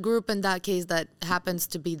 just the group in that case that happens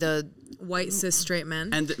to be the white cis straight men.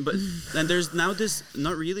 And there's now this,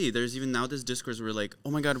 not really, there's even now this discourse where like,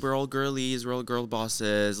 oh my god, we're all girlies, we're all girl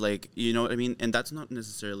bosses, like, you know what I mean? And that's not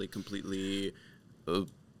necessarily completely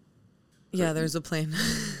yeah, there's a plane.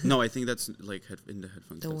 No, I think that's like in the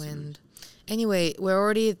headphones. The wind. Anyway, we're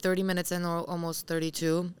already 30 minutes in, or almost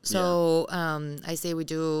 32. So I say we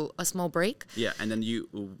do a small break. Yeah, and then you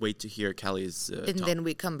wait to hear Callie's and then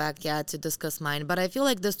we come back, to discuss mine. But I feel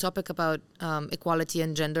like this topic about equality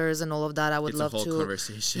and genders and all of that, I would love to. It's a whole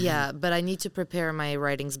conversation. Yeah, but I need to prepare my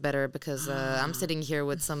writings better because I'm sitting here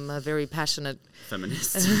with some very passionate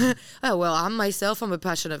feminists. Oh, well, I'm a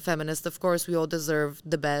passionate feminist. Of course, we all deserve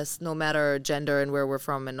the best, no matter gender and where we're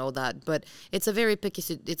from and all that. But it's a very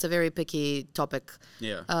picky topic.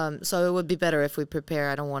 Yeah. So it would be better if we prepare.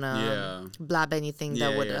 I don't want to blab anything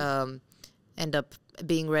that would end up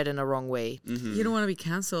being read in a wrong way. Mm-hmm. You don't want to be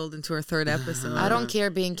canceled into our third episode. I don't care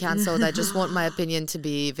being canceled. I just want my opinion to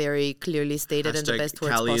be very clearly stated in the best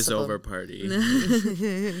words Callie possible. is over party.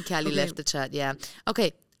 Callie left the chat. Yeah.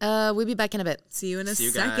 Okay. We'll be back in a bit. See you in a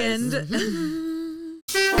second.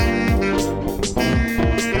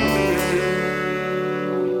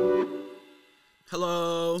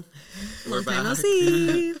 Hello. Long time no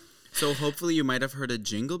see. So hopefully you might have heard a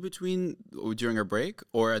jingle during our break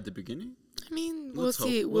or at the beginning. I mean, We'll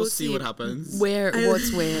see what happens.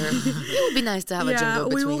 What's where. It would be nice to have a jingle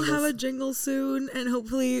between we will this. have a jingle soon, and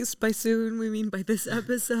hopefully by soon we mean by this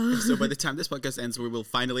episode. So by the time this podcast ends, we will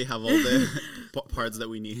finally have all the parts that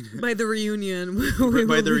we need. By the reunion.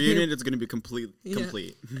 By the reunion, it's going to be complete.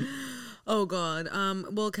 Oh, God.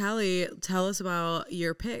 Well, Callie, tell us about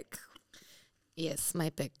your pick. Yes, my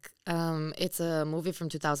pick. It's a movie from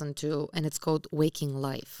 2002, and it's called Waking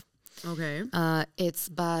Life. Okay. It's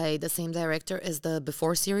by the same director as the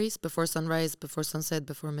Before series, Before Sunrise, Before Sunset,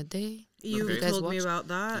 Before Midday. You told me about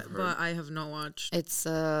that, but I have not watched. It's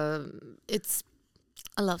a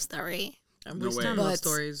love story. We stand love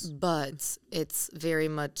stories. But it's very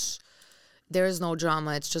much, there is no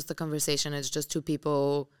drama. It's just a conversation. It's just two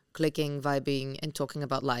people clicking, vibing, and talking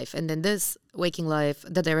about life. And then this, Waking Life,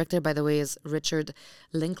 the director, by the way, is Richard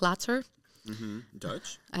Linklater. Mm-hmm.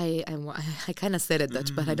 Dutch? I kind of said it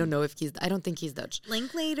Dutch, but I don't know if I don't think he's Dutch.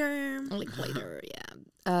 Linklater, yeah.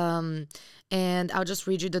 And I'll just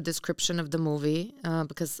read you the description of the movie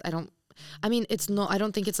because I don't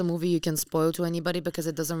think it's a movie you can spoil to anybody because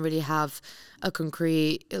it doesn't really have a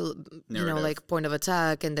concrete, like point of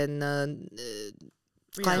attack and then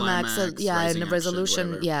climax, yeah, and rising the action, resolution.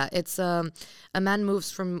 whatever. Yeah, it's a man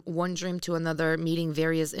moves from one dream to another, meeting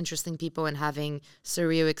various interesting people and having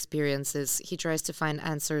surreal experiences. He tries to find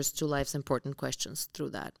answers to life's important questions through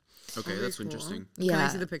that. Okay, Very that's cool. interesting. Yeah. Can I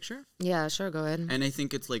see the picture? Yeah, sure, go ahead. And I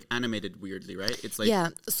think it's like animated weirdly, right? It's like Yeah,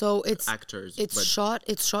 so actors. it's but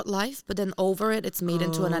shot live, but then over it, it's made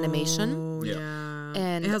into an animation. Oh, Yeah. yeah.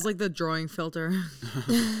 And it has like the drawing filter.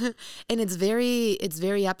 And it's very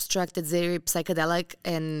abstract, it's very psychedelic,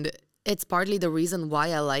 and it's partly the reason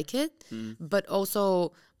why I like it, but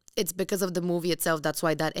also it's because of the movie itself. That's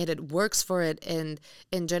why that edit works for it. And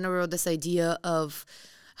in general, this idea of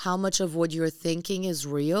how much of what you're thinking is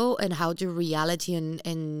real, and how do reality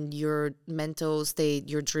and your mental state,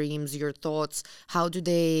 your dreams, your thoughts, how do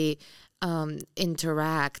they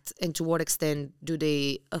interact, and to what extent do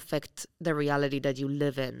they affect the reality that you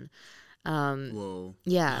live in. whoa.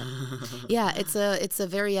 Yeah. Yeah, it's a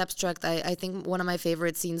very abstract. I think one of my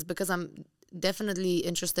favorite scenes, because I'm definitely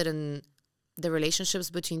interested in the relationships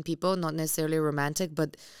between people, not necessarily romantic,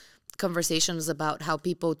 but conversations about how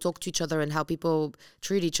people talk to each other and how people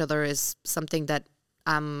treat each other is something that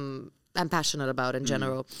I'm passionate about in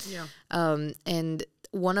general. Yeah. And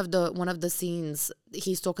one of the scenes,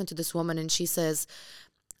 he's talking to this woman and she says,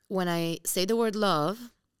 when I say the word love,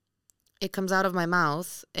 it comes out of my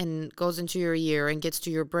mouth and goes into your ear and gets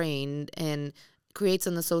to your brain and creates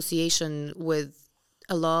an association with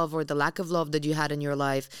a love or the lack of love that you had in your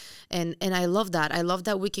life. And I love that. I love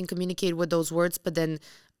that we can communicate with those words, but then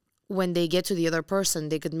when they get to the other person,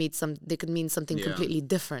 they could mean something Yeah. completely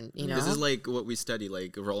different, you know? This is like what we study,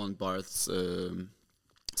 like Roland Barthes'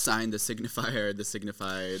 sign, the signifier, the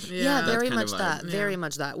signified. Yeah, that very kind of much vibe. that. Very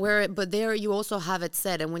much that. But there you also have it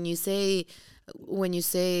said, and when you say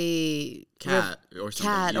Cat or something.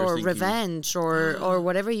 cat you're or thinking- revenge or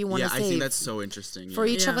whatever you want Yeah, to I say, think that's so interesting. for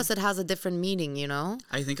yeah. each of Yeah. us it has a different meaning, you know?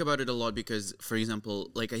 I think about it a lot because, for example,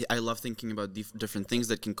 like I love thinking about different things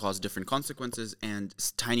that can cause different consequences and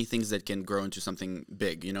tiny things that can grow into something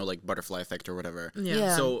big, you know, like butterfly effect or whatever.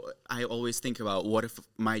 Yeah. So I always think about what if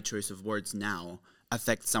my choice of words now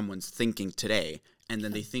affects someone's thinking today. And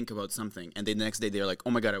then they think about something, and then the next day they're like,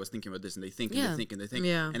 "Oh my god, I was thinking about this," and they think, and Yeah. they think, and they think,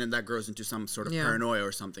 Yeah. and then that grows into some sort of Yeah. paranoia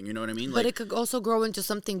or something. You know what I mean? But it could also grow into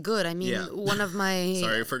something good. I mean, Yeah. one of my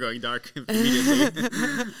sorry for going dark immediately.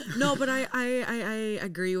 No, but I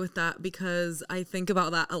agree with that because I think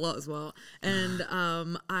about that a lot as well. And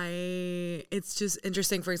it's just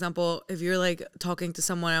interesting. For example, if you're like talking to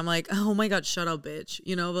someone, I'm like, oh my god, shut up, bitch.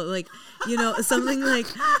 You know, but like, you know, something like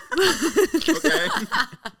Okay.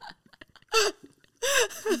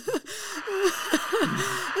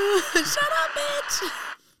 shut up, bitch.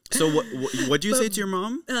 So what do you say to your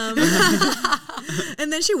mom?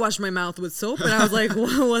 and then she washed my mouth with soap and I was like,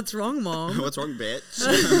 what's wrong, mom? What's wrong, bitch?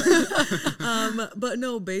 But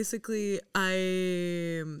no, basically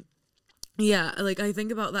yeah, like I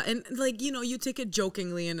think about that, and like, you know, you take it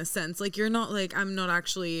jokingly in a sense. Like you're not like, I'm not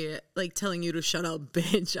actually like telling you to shut up,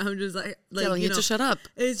 bitch. I'm just like Telling you know, to shut up.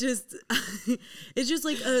 It's just it's just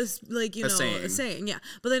like a saying, yeah.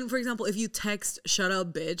 But then, for example, if you text "shut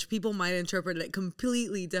up, bitch," people might interpret it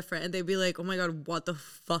completely different, and they'd be like, "Oh my god, what the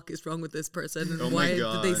fuck is wrong with this person? And Oh my why did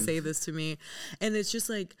they God. say this to me?" And it's just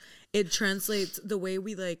like it translates, the way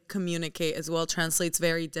we like communicate as well translates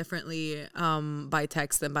very differently by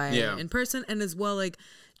text than by in person, and as well like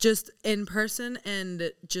just in person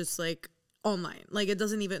and just like online. Like it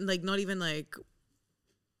doesn't even like, not even like,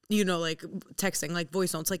 you know, like texting, like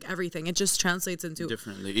voice notes, like everything. It just translates into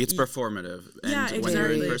Differently. It's performative. And Yeah, when you're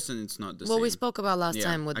in exactly. person, it's not the Well, same. we spoke about last Yeah,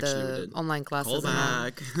 time with actually we the did. online classes. Call and all.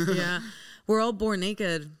 back. yeah, we're all born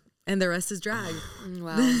naked and the rest is drag.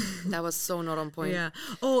 Wow, that was so not on point. Yeah.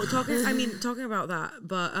 Oh, talking about that,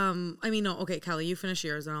 but no, okay, Callie, you finish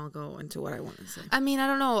yours and I'll go into what I want to say. I mean, I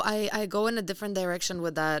don't know. I go in a different direction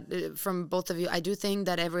with that from both of you. I do think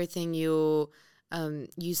that everything you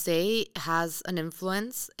say has an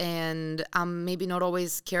influence, and I'm maybe not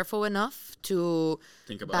always careful enough to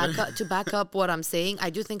Think about back up what I'm saying. I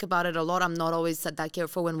do think about it a lot. I'm not always that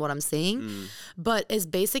careful in what I'm saying. But as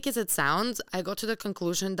basic as it sounds, I got to the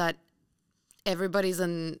conclusion that everybody's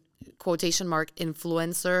an quotation mark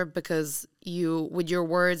influencer, because you, with your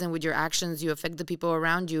words and with your actions, you affect the people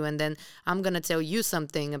around you. And then I'm going to tell you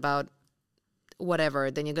something about whatever,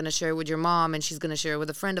 then you're going to share it with your mom, and she's going to share it with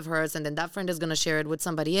a friend of hers, and then that friend is going to share it with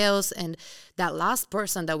somebody else, and that last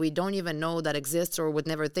person that we don't even know that exists or would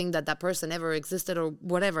never think that that person ever existed or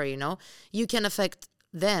whatever, you know, you can affect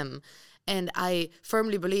them. And I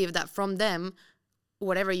firmly believe that from them,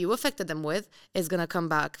 whatever you affected them with is going to come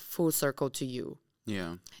back full circle to you.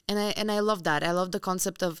 Yeah. And I love that. I love the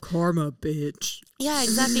concept of Karma, bitch. yeah,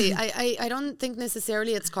 exactly. I don't think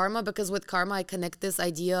necessarily it's karma, because with karma I connect this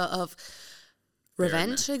idea of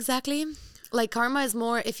revenge. Exactly. Like karma is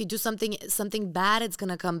more, if you do something bad, it's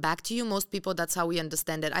gonna come back to you. Most people, that's how we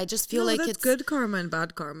understand it. I just feel like that's it's good karma and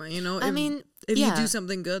bad karma. You know, I mean, if yeah. you do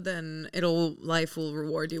something good, then life will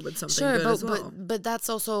reward you with something Sure, good but, as well. but that's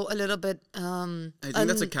also a little bit I think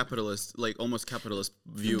that's a capitalist, like almost capitalist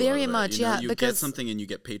view. Very of it. much, you know, yeah, You because get something and you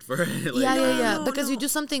get paid for it. Like, yeah. no, Because you no. do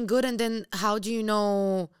something good, and then how do you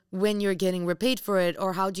know when you're getting repaid for it,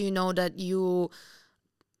 or how do you know that you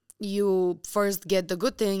first get the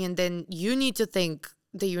good thing and then you need to thank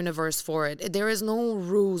the universe for it? There is no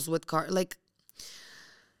rules with like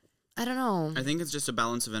I don't know. I think it's just a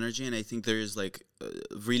balance of energy, and I think there is like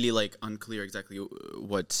really like unclear exactly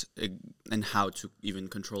what and how to even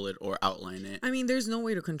control it or outline it. I mean, there's no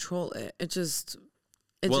way to control it. It just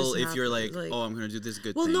Well, just if you're happens, like, oh, I'm gonna do this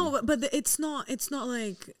good well, thing. no, but it's not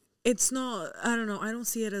like it's not. I don't know. I don't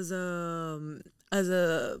see it as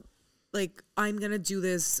a like I'm gonna do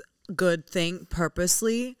this good thing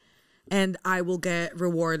purposely, and I will get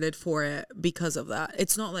rewarded for it because of that.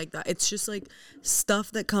 It's not like that. It's just like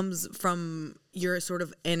stuff that comes from your sort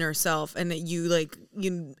of inner self, and that you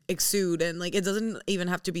exude, and like it doesn't even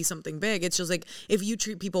have to be something big. It's just like if you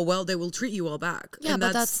treat people well, they will treat you well back. Yeah, and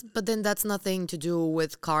but then that's nothing to do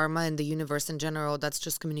with karma and the universe in general. That's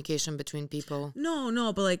just communication between people.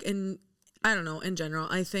 no, but like I don't know, in general,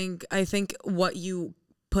 I think what you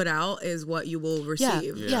put out is what you will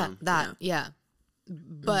receive. Yeah.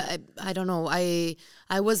 But I don't know. I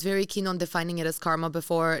was very keen on defining it as karma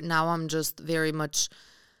before. Now I'm just very much.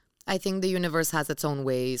 I think the universe has its own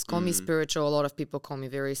ways. Call me spiritual. A lot of people call me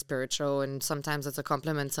very spiritual, and sometimes it's a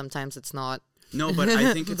compliment, sometimes it's not. No, but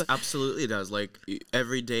I think it absolutely does. Like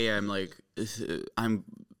every day, I'm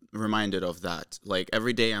reminded of that. Like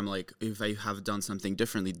every day, I'm like, if I have done something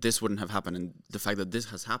differently, this wouldn't have happened. And the fact that this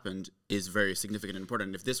has happened is very significant and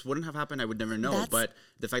important. If this wouldn't have happened, I would never know. But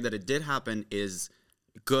the fact that it did happen is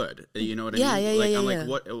good. You know what I mean? Yeah. I'm like,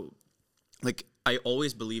 what? Like I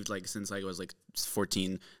always believed, like since I was like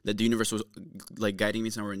 14, that the universe was like guiding me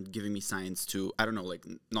somewhere and giving me signs to, I don't know, like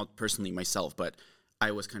not personally myself, but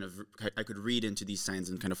I was I could read into these signs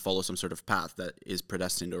and kind of follow some sort of path that is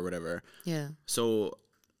predestined or whatever. Yeah. So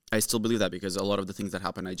I still believe that, because a lot of the things that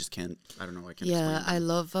happen, I just can't, I don't know, I can't Yeah, explain I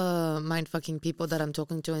love mind-fucking people that I'm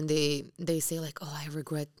talking to, and they say like, oh, I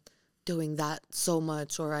regret doing that so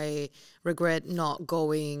much, or I regret not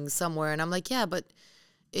going somewhere. And I'm like, yeah, but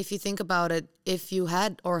if you think about it, if you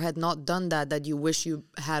had or had not done that you wish you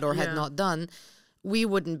had or had not done, we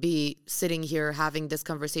wouldn't be sitting here having this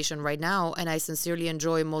conversation right now. And I sincerely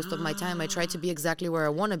enjoy most of my time. I try to be exactly where I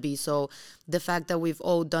want to be. So the fact that we've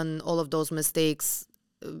all done all of those mistakes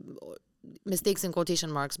in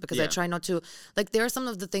quotation marks, because I try not to, like, there are some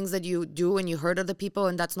of the things that you do and you hurt other people,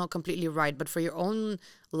 and that's not completely right, but for your own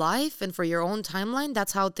life and for your own timeline,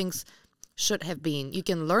 that's how things should have been. You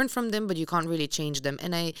can learn from them, but you can't really change them.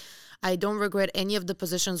 And I don't regret any of the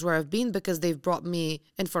positions where I've been, because they've brought me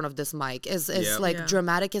in front of this mic. As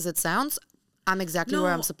dramatic as it sounds, I'm exactly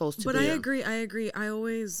where I'm supposed to but be. I agree. I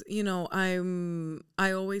always,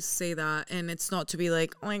 I always say that, and it's not to be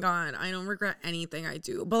like, oh my God, I don't regret anything I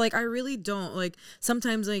do. But like, I really don't. Like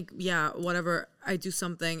sometimes, like, yeah, whatever, I do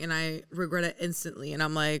something and I regret it instantly. And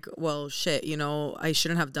I'm like, well, shit, I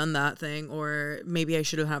shouldn't have done that thing, or maybe I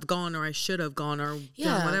should have gone, or I should have gone, or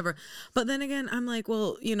done whatever. But then again, I'm like,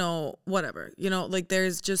 well, whatever, like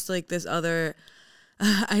there's just like this other,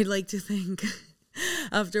 I'd like to think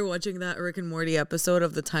after watching that Rick and Morty episode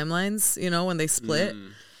of the timelines, when they split,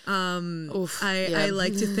 I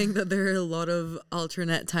like to think that there are a lot of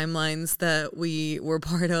alternate timelines that we were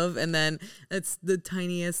part of, and then it's the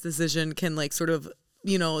tiniest decision can like sort of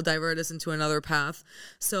divert us into another path.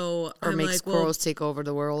 So Or I'm make like, squirrels take over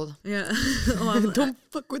the world. yeah. Don't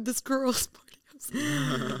fuck with the squirrels.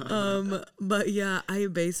 But yeah, I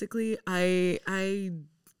basically I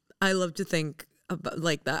love to think about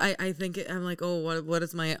like that. I think I'm like, oh, what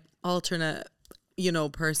is my alternate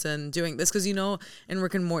person doing this? Because in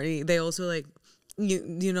Rick and Morty, they also like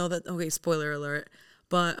you know that, okay, spoiler alert,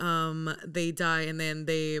 but they die and then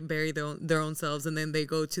they bury their own selves, and then they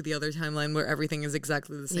go to the other timeline where everything is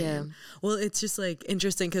exactly the same. Well, it's just like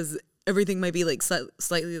interesting because everything might be like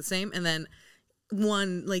slightly the same, and then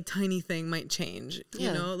one like tiny thing might change,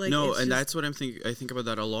 you know? Like no, it's and just- that's what I think about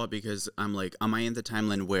that a lot, because I'm like, am I in the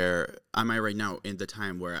timeline where am I right now in the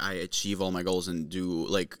time where I achieve all my goals and do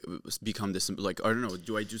like become this, like, I don't know,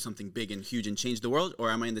 do I do something big and huge and change the world,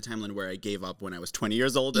 or am I in the timeline where I gave up when I was 20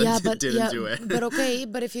 years old and didn't do it? But okay,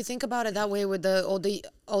 but if you think about it that way, with all the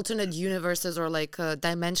alternate universes or like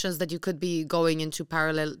dimensions that you could be going into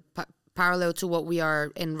parallel to what we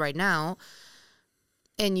are in right now,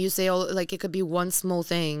 and you say, oh, like it could be one small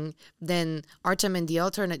thing, then Artem in the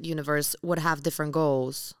alternate universe would have different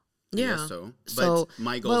goals. yeah. So, So but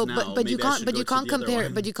my goals now, but maybe you I can't, should but go you to can't the other compare,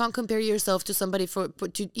 one. but you can't compare yourself to somebody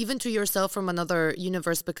even to yourself from another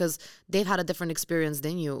universe, because they've had a different experience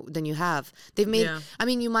than you have. They've made. Yeah. I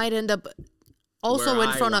mean, you might end up also Where in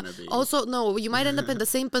I front wanna of. be. Also, no, you might end up in the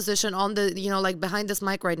same position on the, like behind this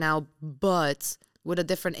mic right now, but with a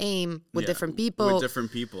different aim, with Yeah, different people. With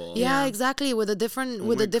different people. Yeah, Yeah. exactly. With a different,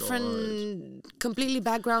 my completely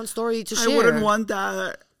background story to I share. wouldn't want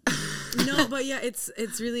that. No, but yeah, it's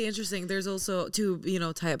really interesting. There's also to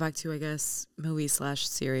tie it back to, I guess, movie /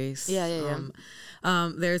 series. Yeah.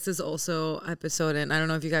 There's this also episode, and I don't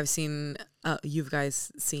know if you guys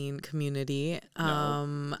seen Community.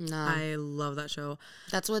 No. I love that show.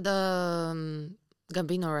 That's with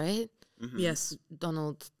Gambino, right? Yes.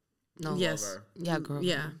 Donald. No. Yes. Glover. Yeah, girl.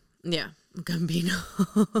 Yeah. Gambino.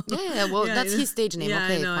 Yeah. Well, Yeah, that's I know. his stage name. Yeah,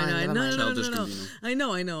 Okay, I know, fine. I Never know. mind. Childish No.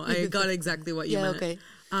 Gambino. I know. I got exactly what you Yeah. meant. Okay.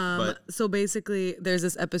 But- So basically, there's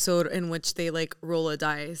this episode in which they like roll a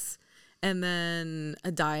dice, and then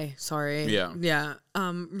a die. Sorry. Yeah.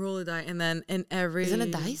 Roll a die, and then in every Isn't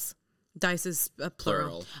it dice? Dice is a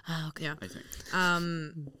plural. Plural, Ah, okay. Yeah. I think.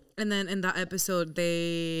 And then in that episode,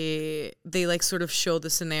 they like sort of show the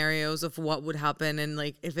scenarios of what would happen, and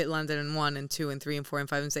like if it landed in 1 and 2 and 3 and 4 and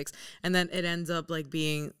 5 and 6, and then it ends up like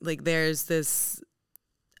being like there's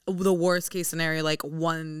the worst case scenario, like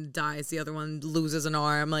one dies, the other one loses an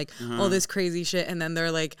arm, like all this crazy shit, and then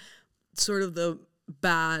they're like sort of the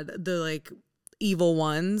like evil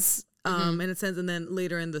ones. In a sense, and then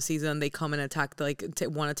later in the season they come and attack, like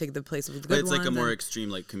want to take the place of the good But it's like ones, a more and- extreme,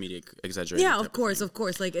 like comedic exaggeration. yeah, type of course, thing.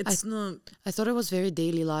 like it's not. I thought it was very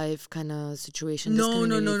daily life kind of situation. this No,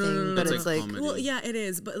 community no, thing, but It's it's like like comedy. Well, yeah, it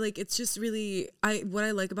is, but like it's just really what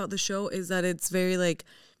I like about the show is that it's very like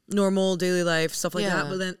normal daily life stuff like that, Yeah.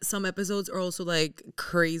 but then some episodes are also like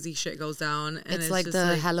crazy shit goes down, and it's like just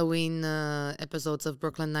the Halloween episodes of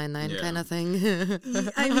Brooklyn Nine-Nine Yeah. kind of thing.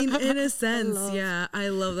 I mean, in a sense, yeah, I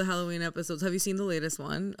love the Halloween episodes. Have you seen the latest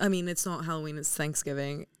one? I mean, it's not Halloween; it's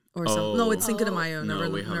Thanksgiving or something. No, it's Cinco de Mayo. No,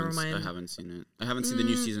 Never haven't. mind. I haven't seen it. I haven't seen the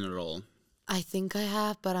new season at all. I think I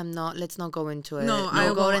have, but I'm not. Let's not go into it. No,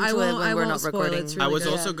 we'll go into it when I we're won't not spoil it. recording. It's I really was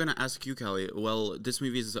good. also gonna ask you, Callie. Well, this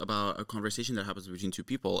movie is about a conversation that happens between two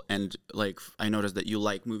people, and like I noticed that you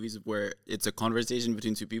like movies where it's a conversation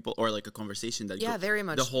between two people, or like a conversation that Yeah, very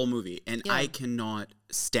much. the whole movie. And Yeah. I cannot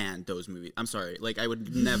stand those movies. I'm sorry, like I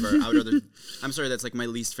would never. I would rather. I'm sorry, that's like my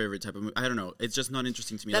least favorite type of movie. I don't know. It's just not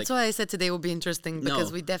interesting to me. That's like, why I said today will be interesting, because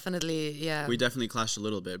No. we definitely, we definitely clashed a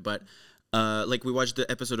little bit, but like we watched the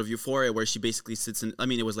episode of Euphoria where she basically sits in, I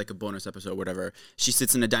mean, it was like a bonus episode, whatever. She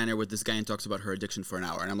sits in a diner with this guy and talks about her addiction for an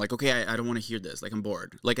hour. And I'm like, okay, I don't want to hear this. Like, I'm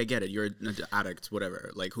bored. Like, I get it. You're an addict,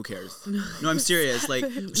 whatever. Like, who cares? No, I'm serious. Like,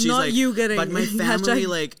 she's Not like, you getting- but my family, hashtag-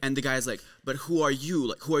 like, and the guy's like, but who are you?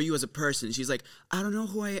 Like, who are you as a person? She's like, I don't know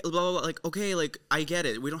who I, blah, blah, blah. Like, okay, like, I get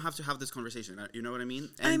it. We don't have to have this conversation. You know what I mean?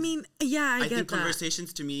 I And mean, yeah, I I get think that.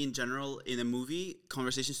 conversations to me in general in a movie,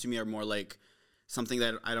 conversations to me are more like something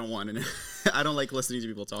that I don't want, and I don't like listening to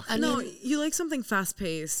people talk. No, you like something fast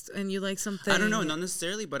paced, and you like something. I don't know, not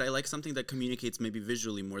necessarily, but I like something that communicates maybe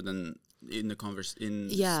visually more than in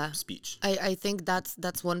the speech. I think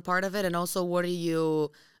that's one part of it, and also what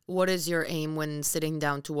is your aim when sitting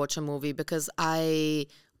down to watch a movie? Because I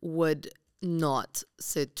would not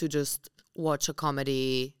sit to just watch a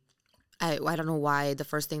comedy. I don't know why the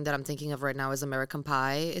first thing that I'm thinking of right now is American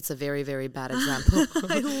Pie. It's a very, very bad example.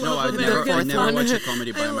 No, I never watch a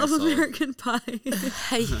comedy by I love myself. American Pie.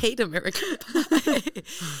 I hate American Pie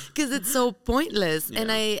because it's so pointless.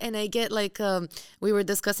 And I get like we were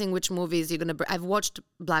discussing which movies you're gonna. I've watched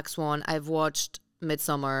Black Swan. I've watched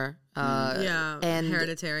Midsummer. Yeah, and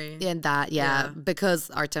Hereditary. And that, Yeah. because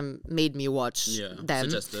Artem made me watch them.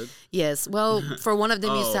 Suggested. Yes. Well, for one of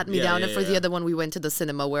them you Oh, sat me yeah, down, yeah, and for the yeah. other one we went to the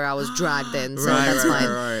cinema where I was dragged in. So Right, that's right, fine.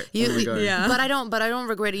 right, right. You- Oh my God. Yeah. But I don't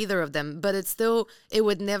regret either of them. But it's still, it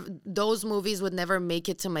would never. Those movies would never make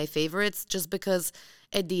it to my favorites, just because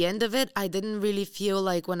at the end of it, I didn't really feel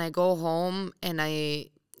like when I go home and I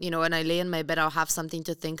and I lay in my bed, I'll have something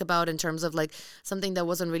to think about in terms of like something that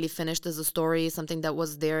wasn't really finished as a story, something that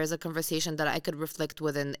was there as a conversation that I could reflect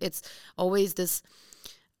within. It's always this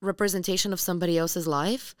representation of somebody else's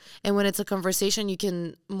life. And when it's a conversation, you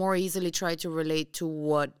can more easily try to relate to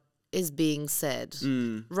what is being said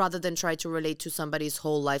rather than try to relate to somebody's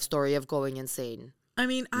whole life story of going insane. I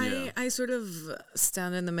mean, I sort of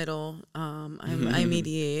stand in the middle. I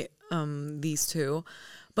mediate these two.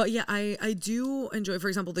 But yeah, I do enjoy, for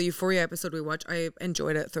example, the Euphoria episode we watched. I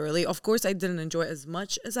enjoyed it thoroughly. Of course, I didn't enjoy it as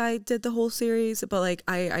much as I did the whole series, but like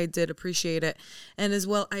I did appreciate it. And as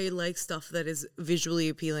well, I like stuff that is visually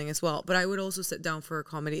appealing as well. But I would also sit down for a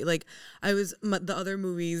comedy. Like the other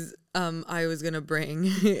movies I was going to bring,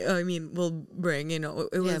 we'll bring, it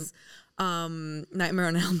was Nightmare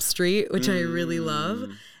on Elm Street, which I really love.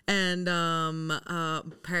 And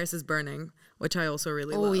Paris is Burning, which I also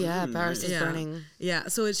really love. Oh yeah, Paris is Burning. Yeah,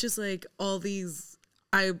 so it's just like all these.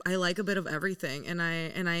 I like a bit of everything, and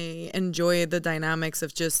I enjoy the dynamics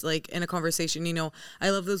of just like in a conversation. I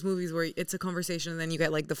love those movies where it's a conversation and then you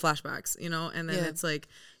get like the flashbacks, and then it's like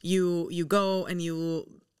you go and you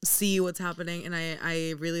see what's happening, and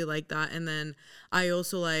I really like that. And then I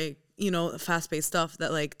also like fast-paced stuff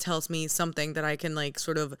that like tells me something that I can like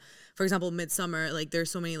sort of, for example, Midsummer, like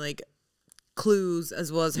there's so many like clues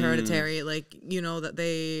as well as Hereditary, like that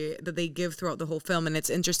they give throughout the whole film, and it's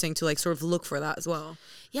interesting to like sort of look for that as well.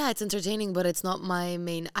 Yeah, it's entertaining, but it's not my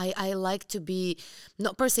main. I like to be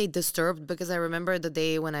not per se disturbed, because I remember the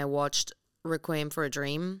day when I watched Requiem for a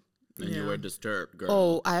Dream. And you were disturbed, girl.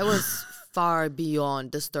 Oh, I was far beyond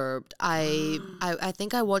disturbed. I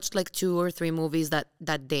think I watched like 2 or 3 movies that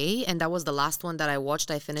day, and that was the last one that I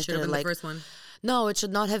watched. I finished Should have it been like the first one. No, it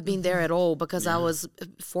should not have been there at all, because I was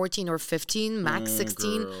 14 or 15, max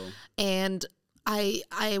 16. Girl. And I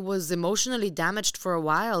was emotionally damaged for a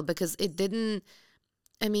while, because it didn't,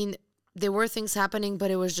 there were things happening, but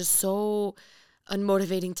it was just so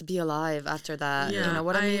unmotivating to be alive after that. Yeah, You know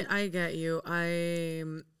what I mean? I get you.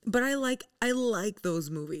 But I like those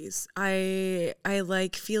movies. I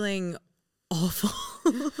like feeling awful.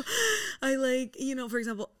 I like, for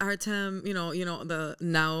example, Artem, by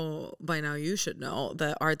now you should know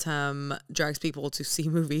that Artem drags people to see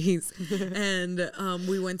movies. And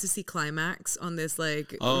we went to see Climax on this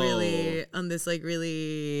really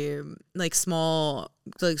small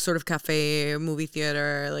like sort of cafe movie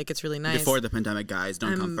theater. Like it's really nice. Before the pandemic, guys,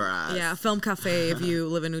 don't come for us. Yeah, film cafe if you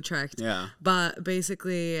live in Utrecht. Yeah. But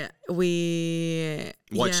basically we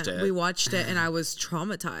watched it and I was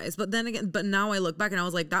traumatized. But now I look back and I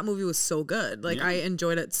was like, that movie was so good. Like I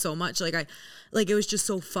enjoyed it so much. Like it was just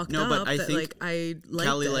so fucked up but I that think like I liked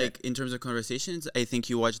Callie, it. like in terms of conversations, I think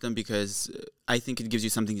you watch them because I think it gives you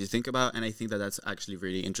something to think about, and I think that that's actually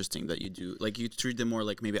really interesting that you do. Like you treat them more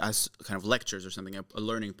like maybe as kind of lectures or something, a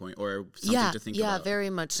learning point or something to think about. Yeah, very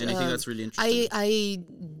much. And I think that's really interesting. I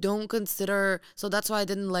don't consider, so that's why I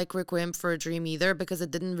didn't like Requiem for a Dream either, because it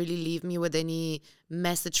didn't really leave me with any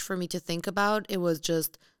message for me to think about. It was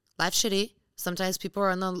just life's shitty. Sometimes people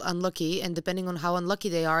are unlucky, and depending on how unlucky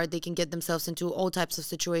they are, they can get themselves into all types of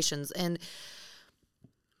situations. And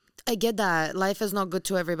I get that life is not good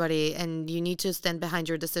to everybody, and you need to stand behind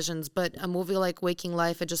your decisions. But a movie like Waking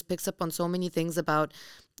Life, it just picks up on so many things about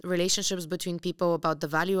relationships between people, about the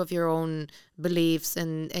value of your own beliefs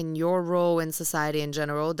and your role in society in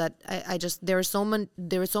general, that I just there is so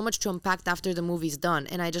much to unpack after the movie's done.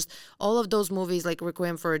 And all of those movies like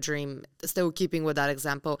Requiem for a Dream, still keeping with that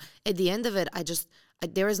example, at the end of it,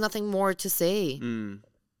 there is nothing more to say.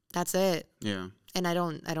 That's it. Yeah. And I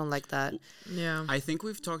don't like that. Yeah. I think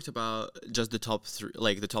we've talked about just the top 3,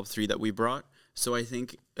 like the top 3 that we brought. So I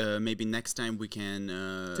think maybe next time we can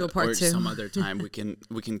do a part or 2. some other time we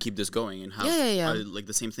can keep this going and have like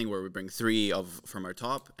the same thing where we bring 3 from our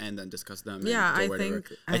top and then discuss them. Yeah, and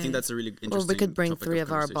I think that's a really interesting. Or we could bring topic 3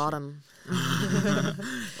 of our conversation. bottom.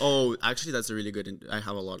 Oh, actually, that's a really good. I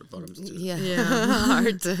have a lot of bottoms too. Yeah.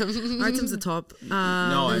 Artem. Artem's the top.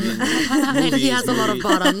 No, I mean movies, he has a lot of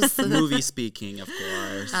bottoms. Movie speaking, of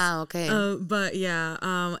course. Okay. But yeah,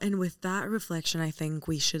 and with that reflection, I think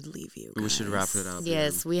we should leave you guys. We should wrap it up.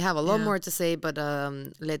 Yes, we have a lot Yeah. more to say, but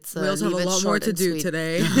let's We also leave have a it lot more short to and do sweet.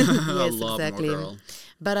 today. A Yes, lot exactly. more, girl.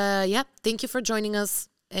 But yeah, thank you for joining us,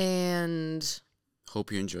 and Hope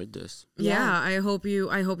you enjoyed this. Yeah, I hope you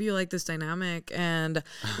like this dynamic, and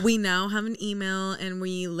we now have an email and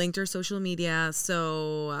we linked our social media,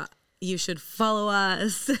 so you should follow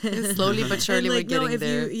us. slowly but surely we're getting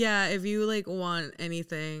there. If you like want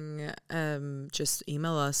anything, just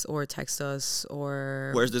email us or text us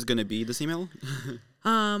or Where's this gonna be? This email?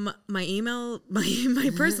 my email,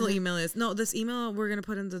 my personal email is this email we're gonna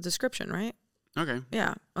put in the description, right? Okay.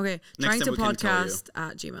 Yeah. Okay. Next Trying time to we can tell you. podcast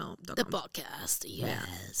at gmail.com. The podcast,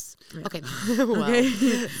 yes. Yeah. Okay. Wow. Okay.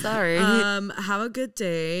 Sorry. Have a good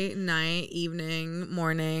day, night, evening,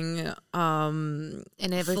 morning, And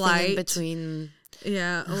everything flight. in between.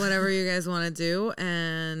 Yeah, whatever you guys want to do.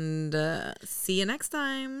 And see you next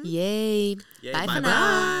time. Yay. Yay, Bye for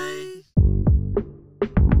bye-bye. now.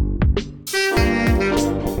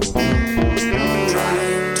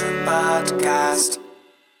 Trying to podcast.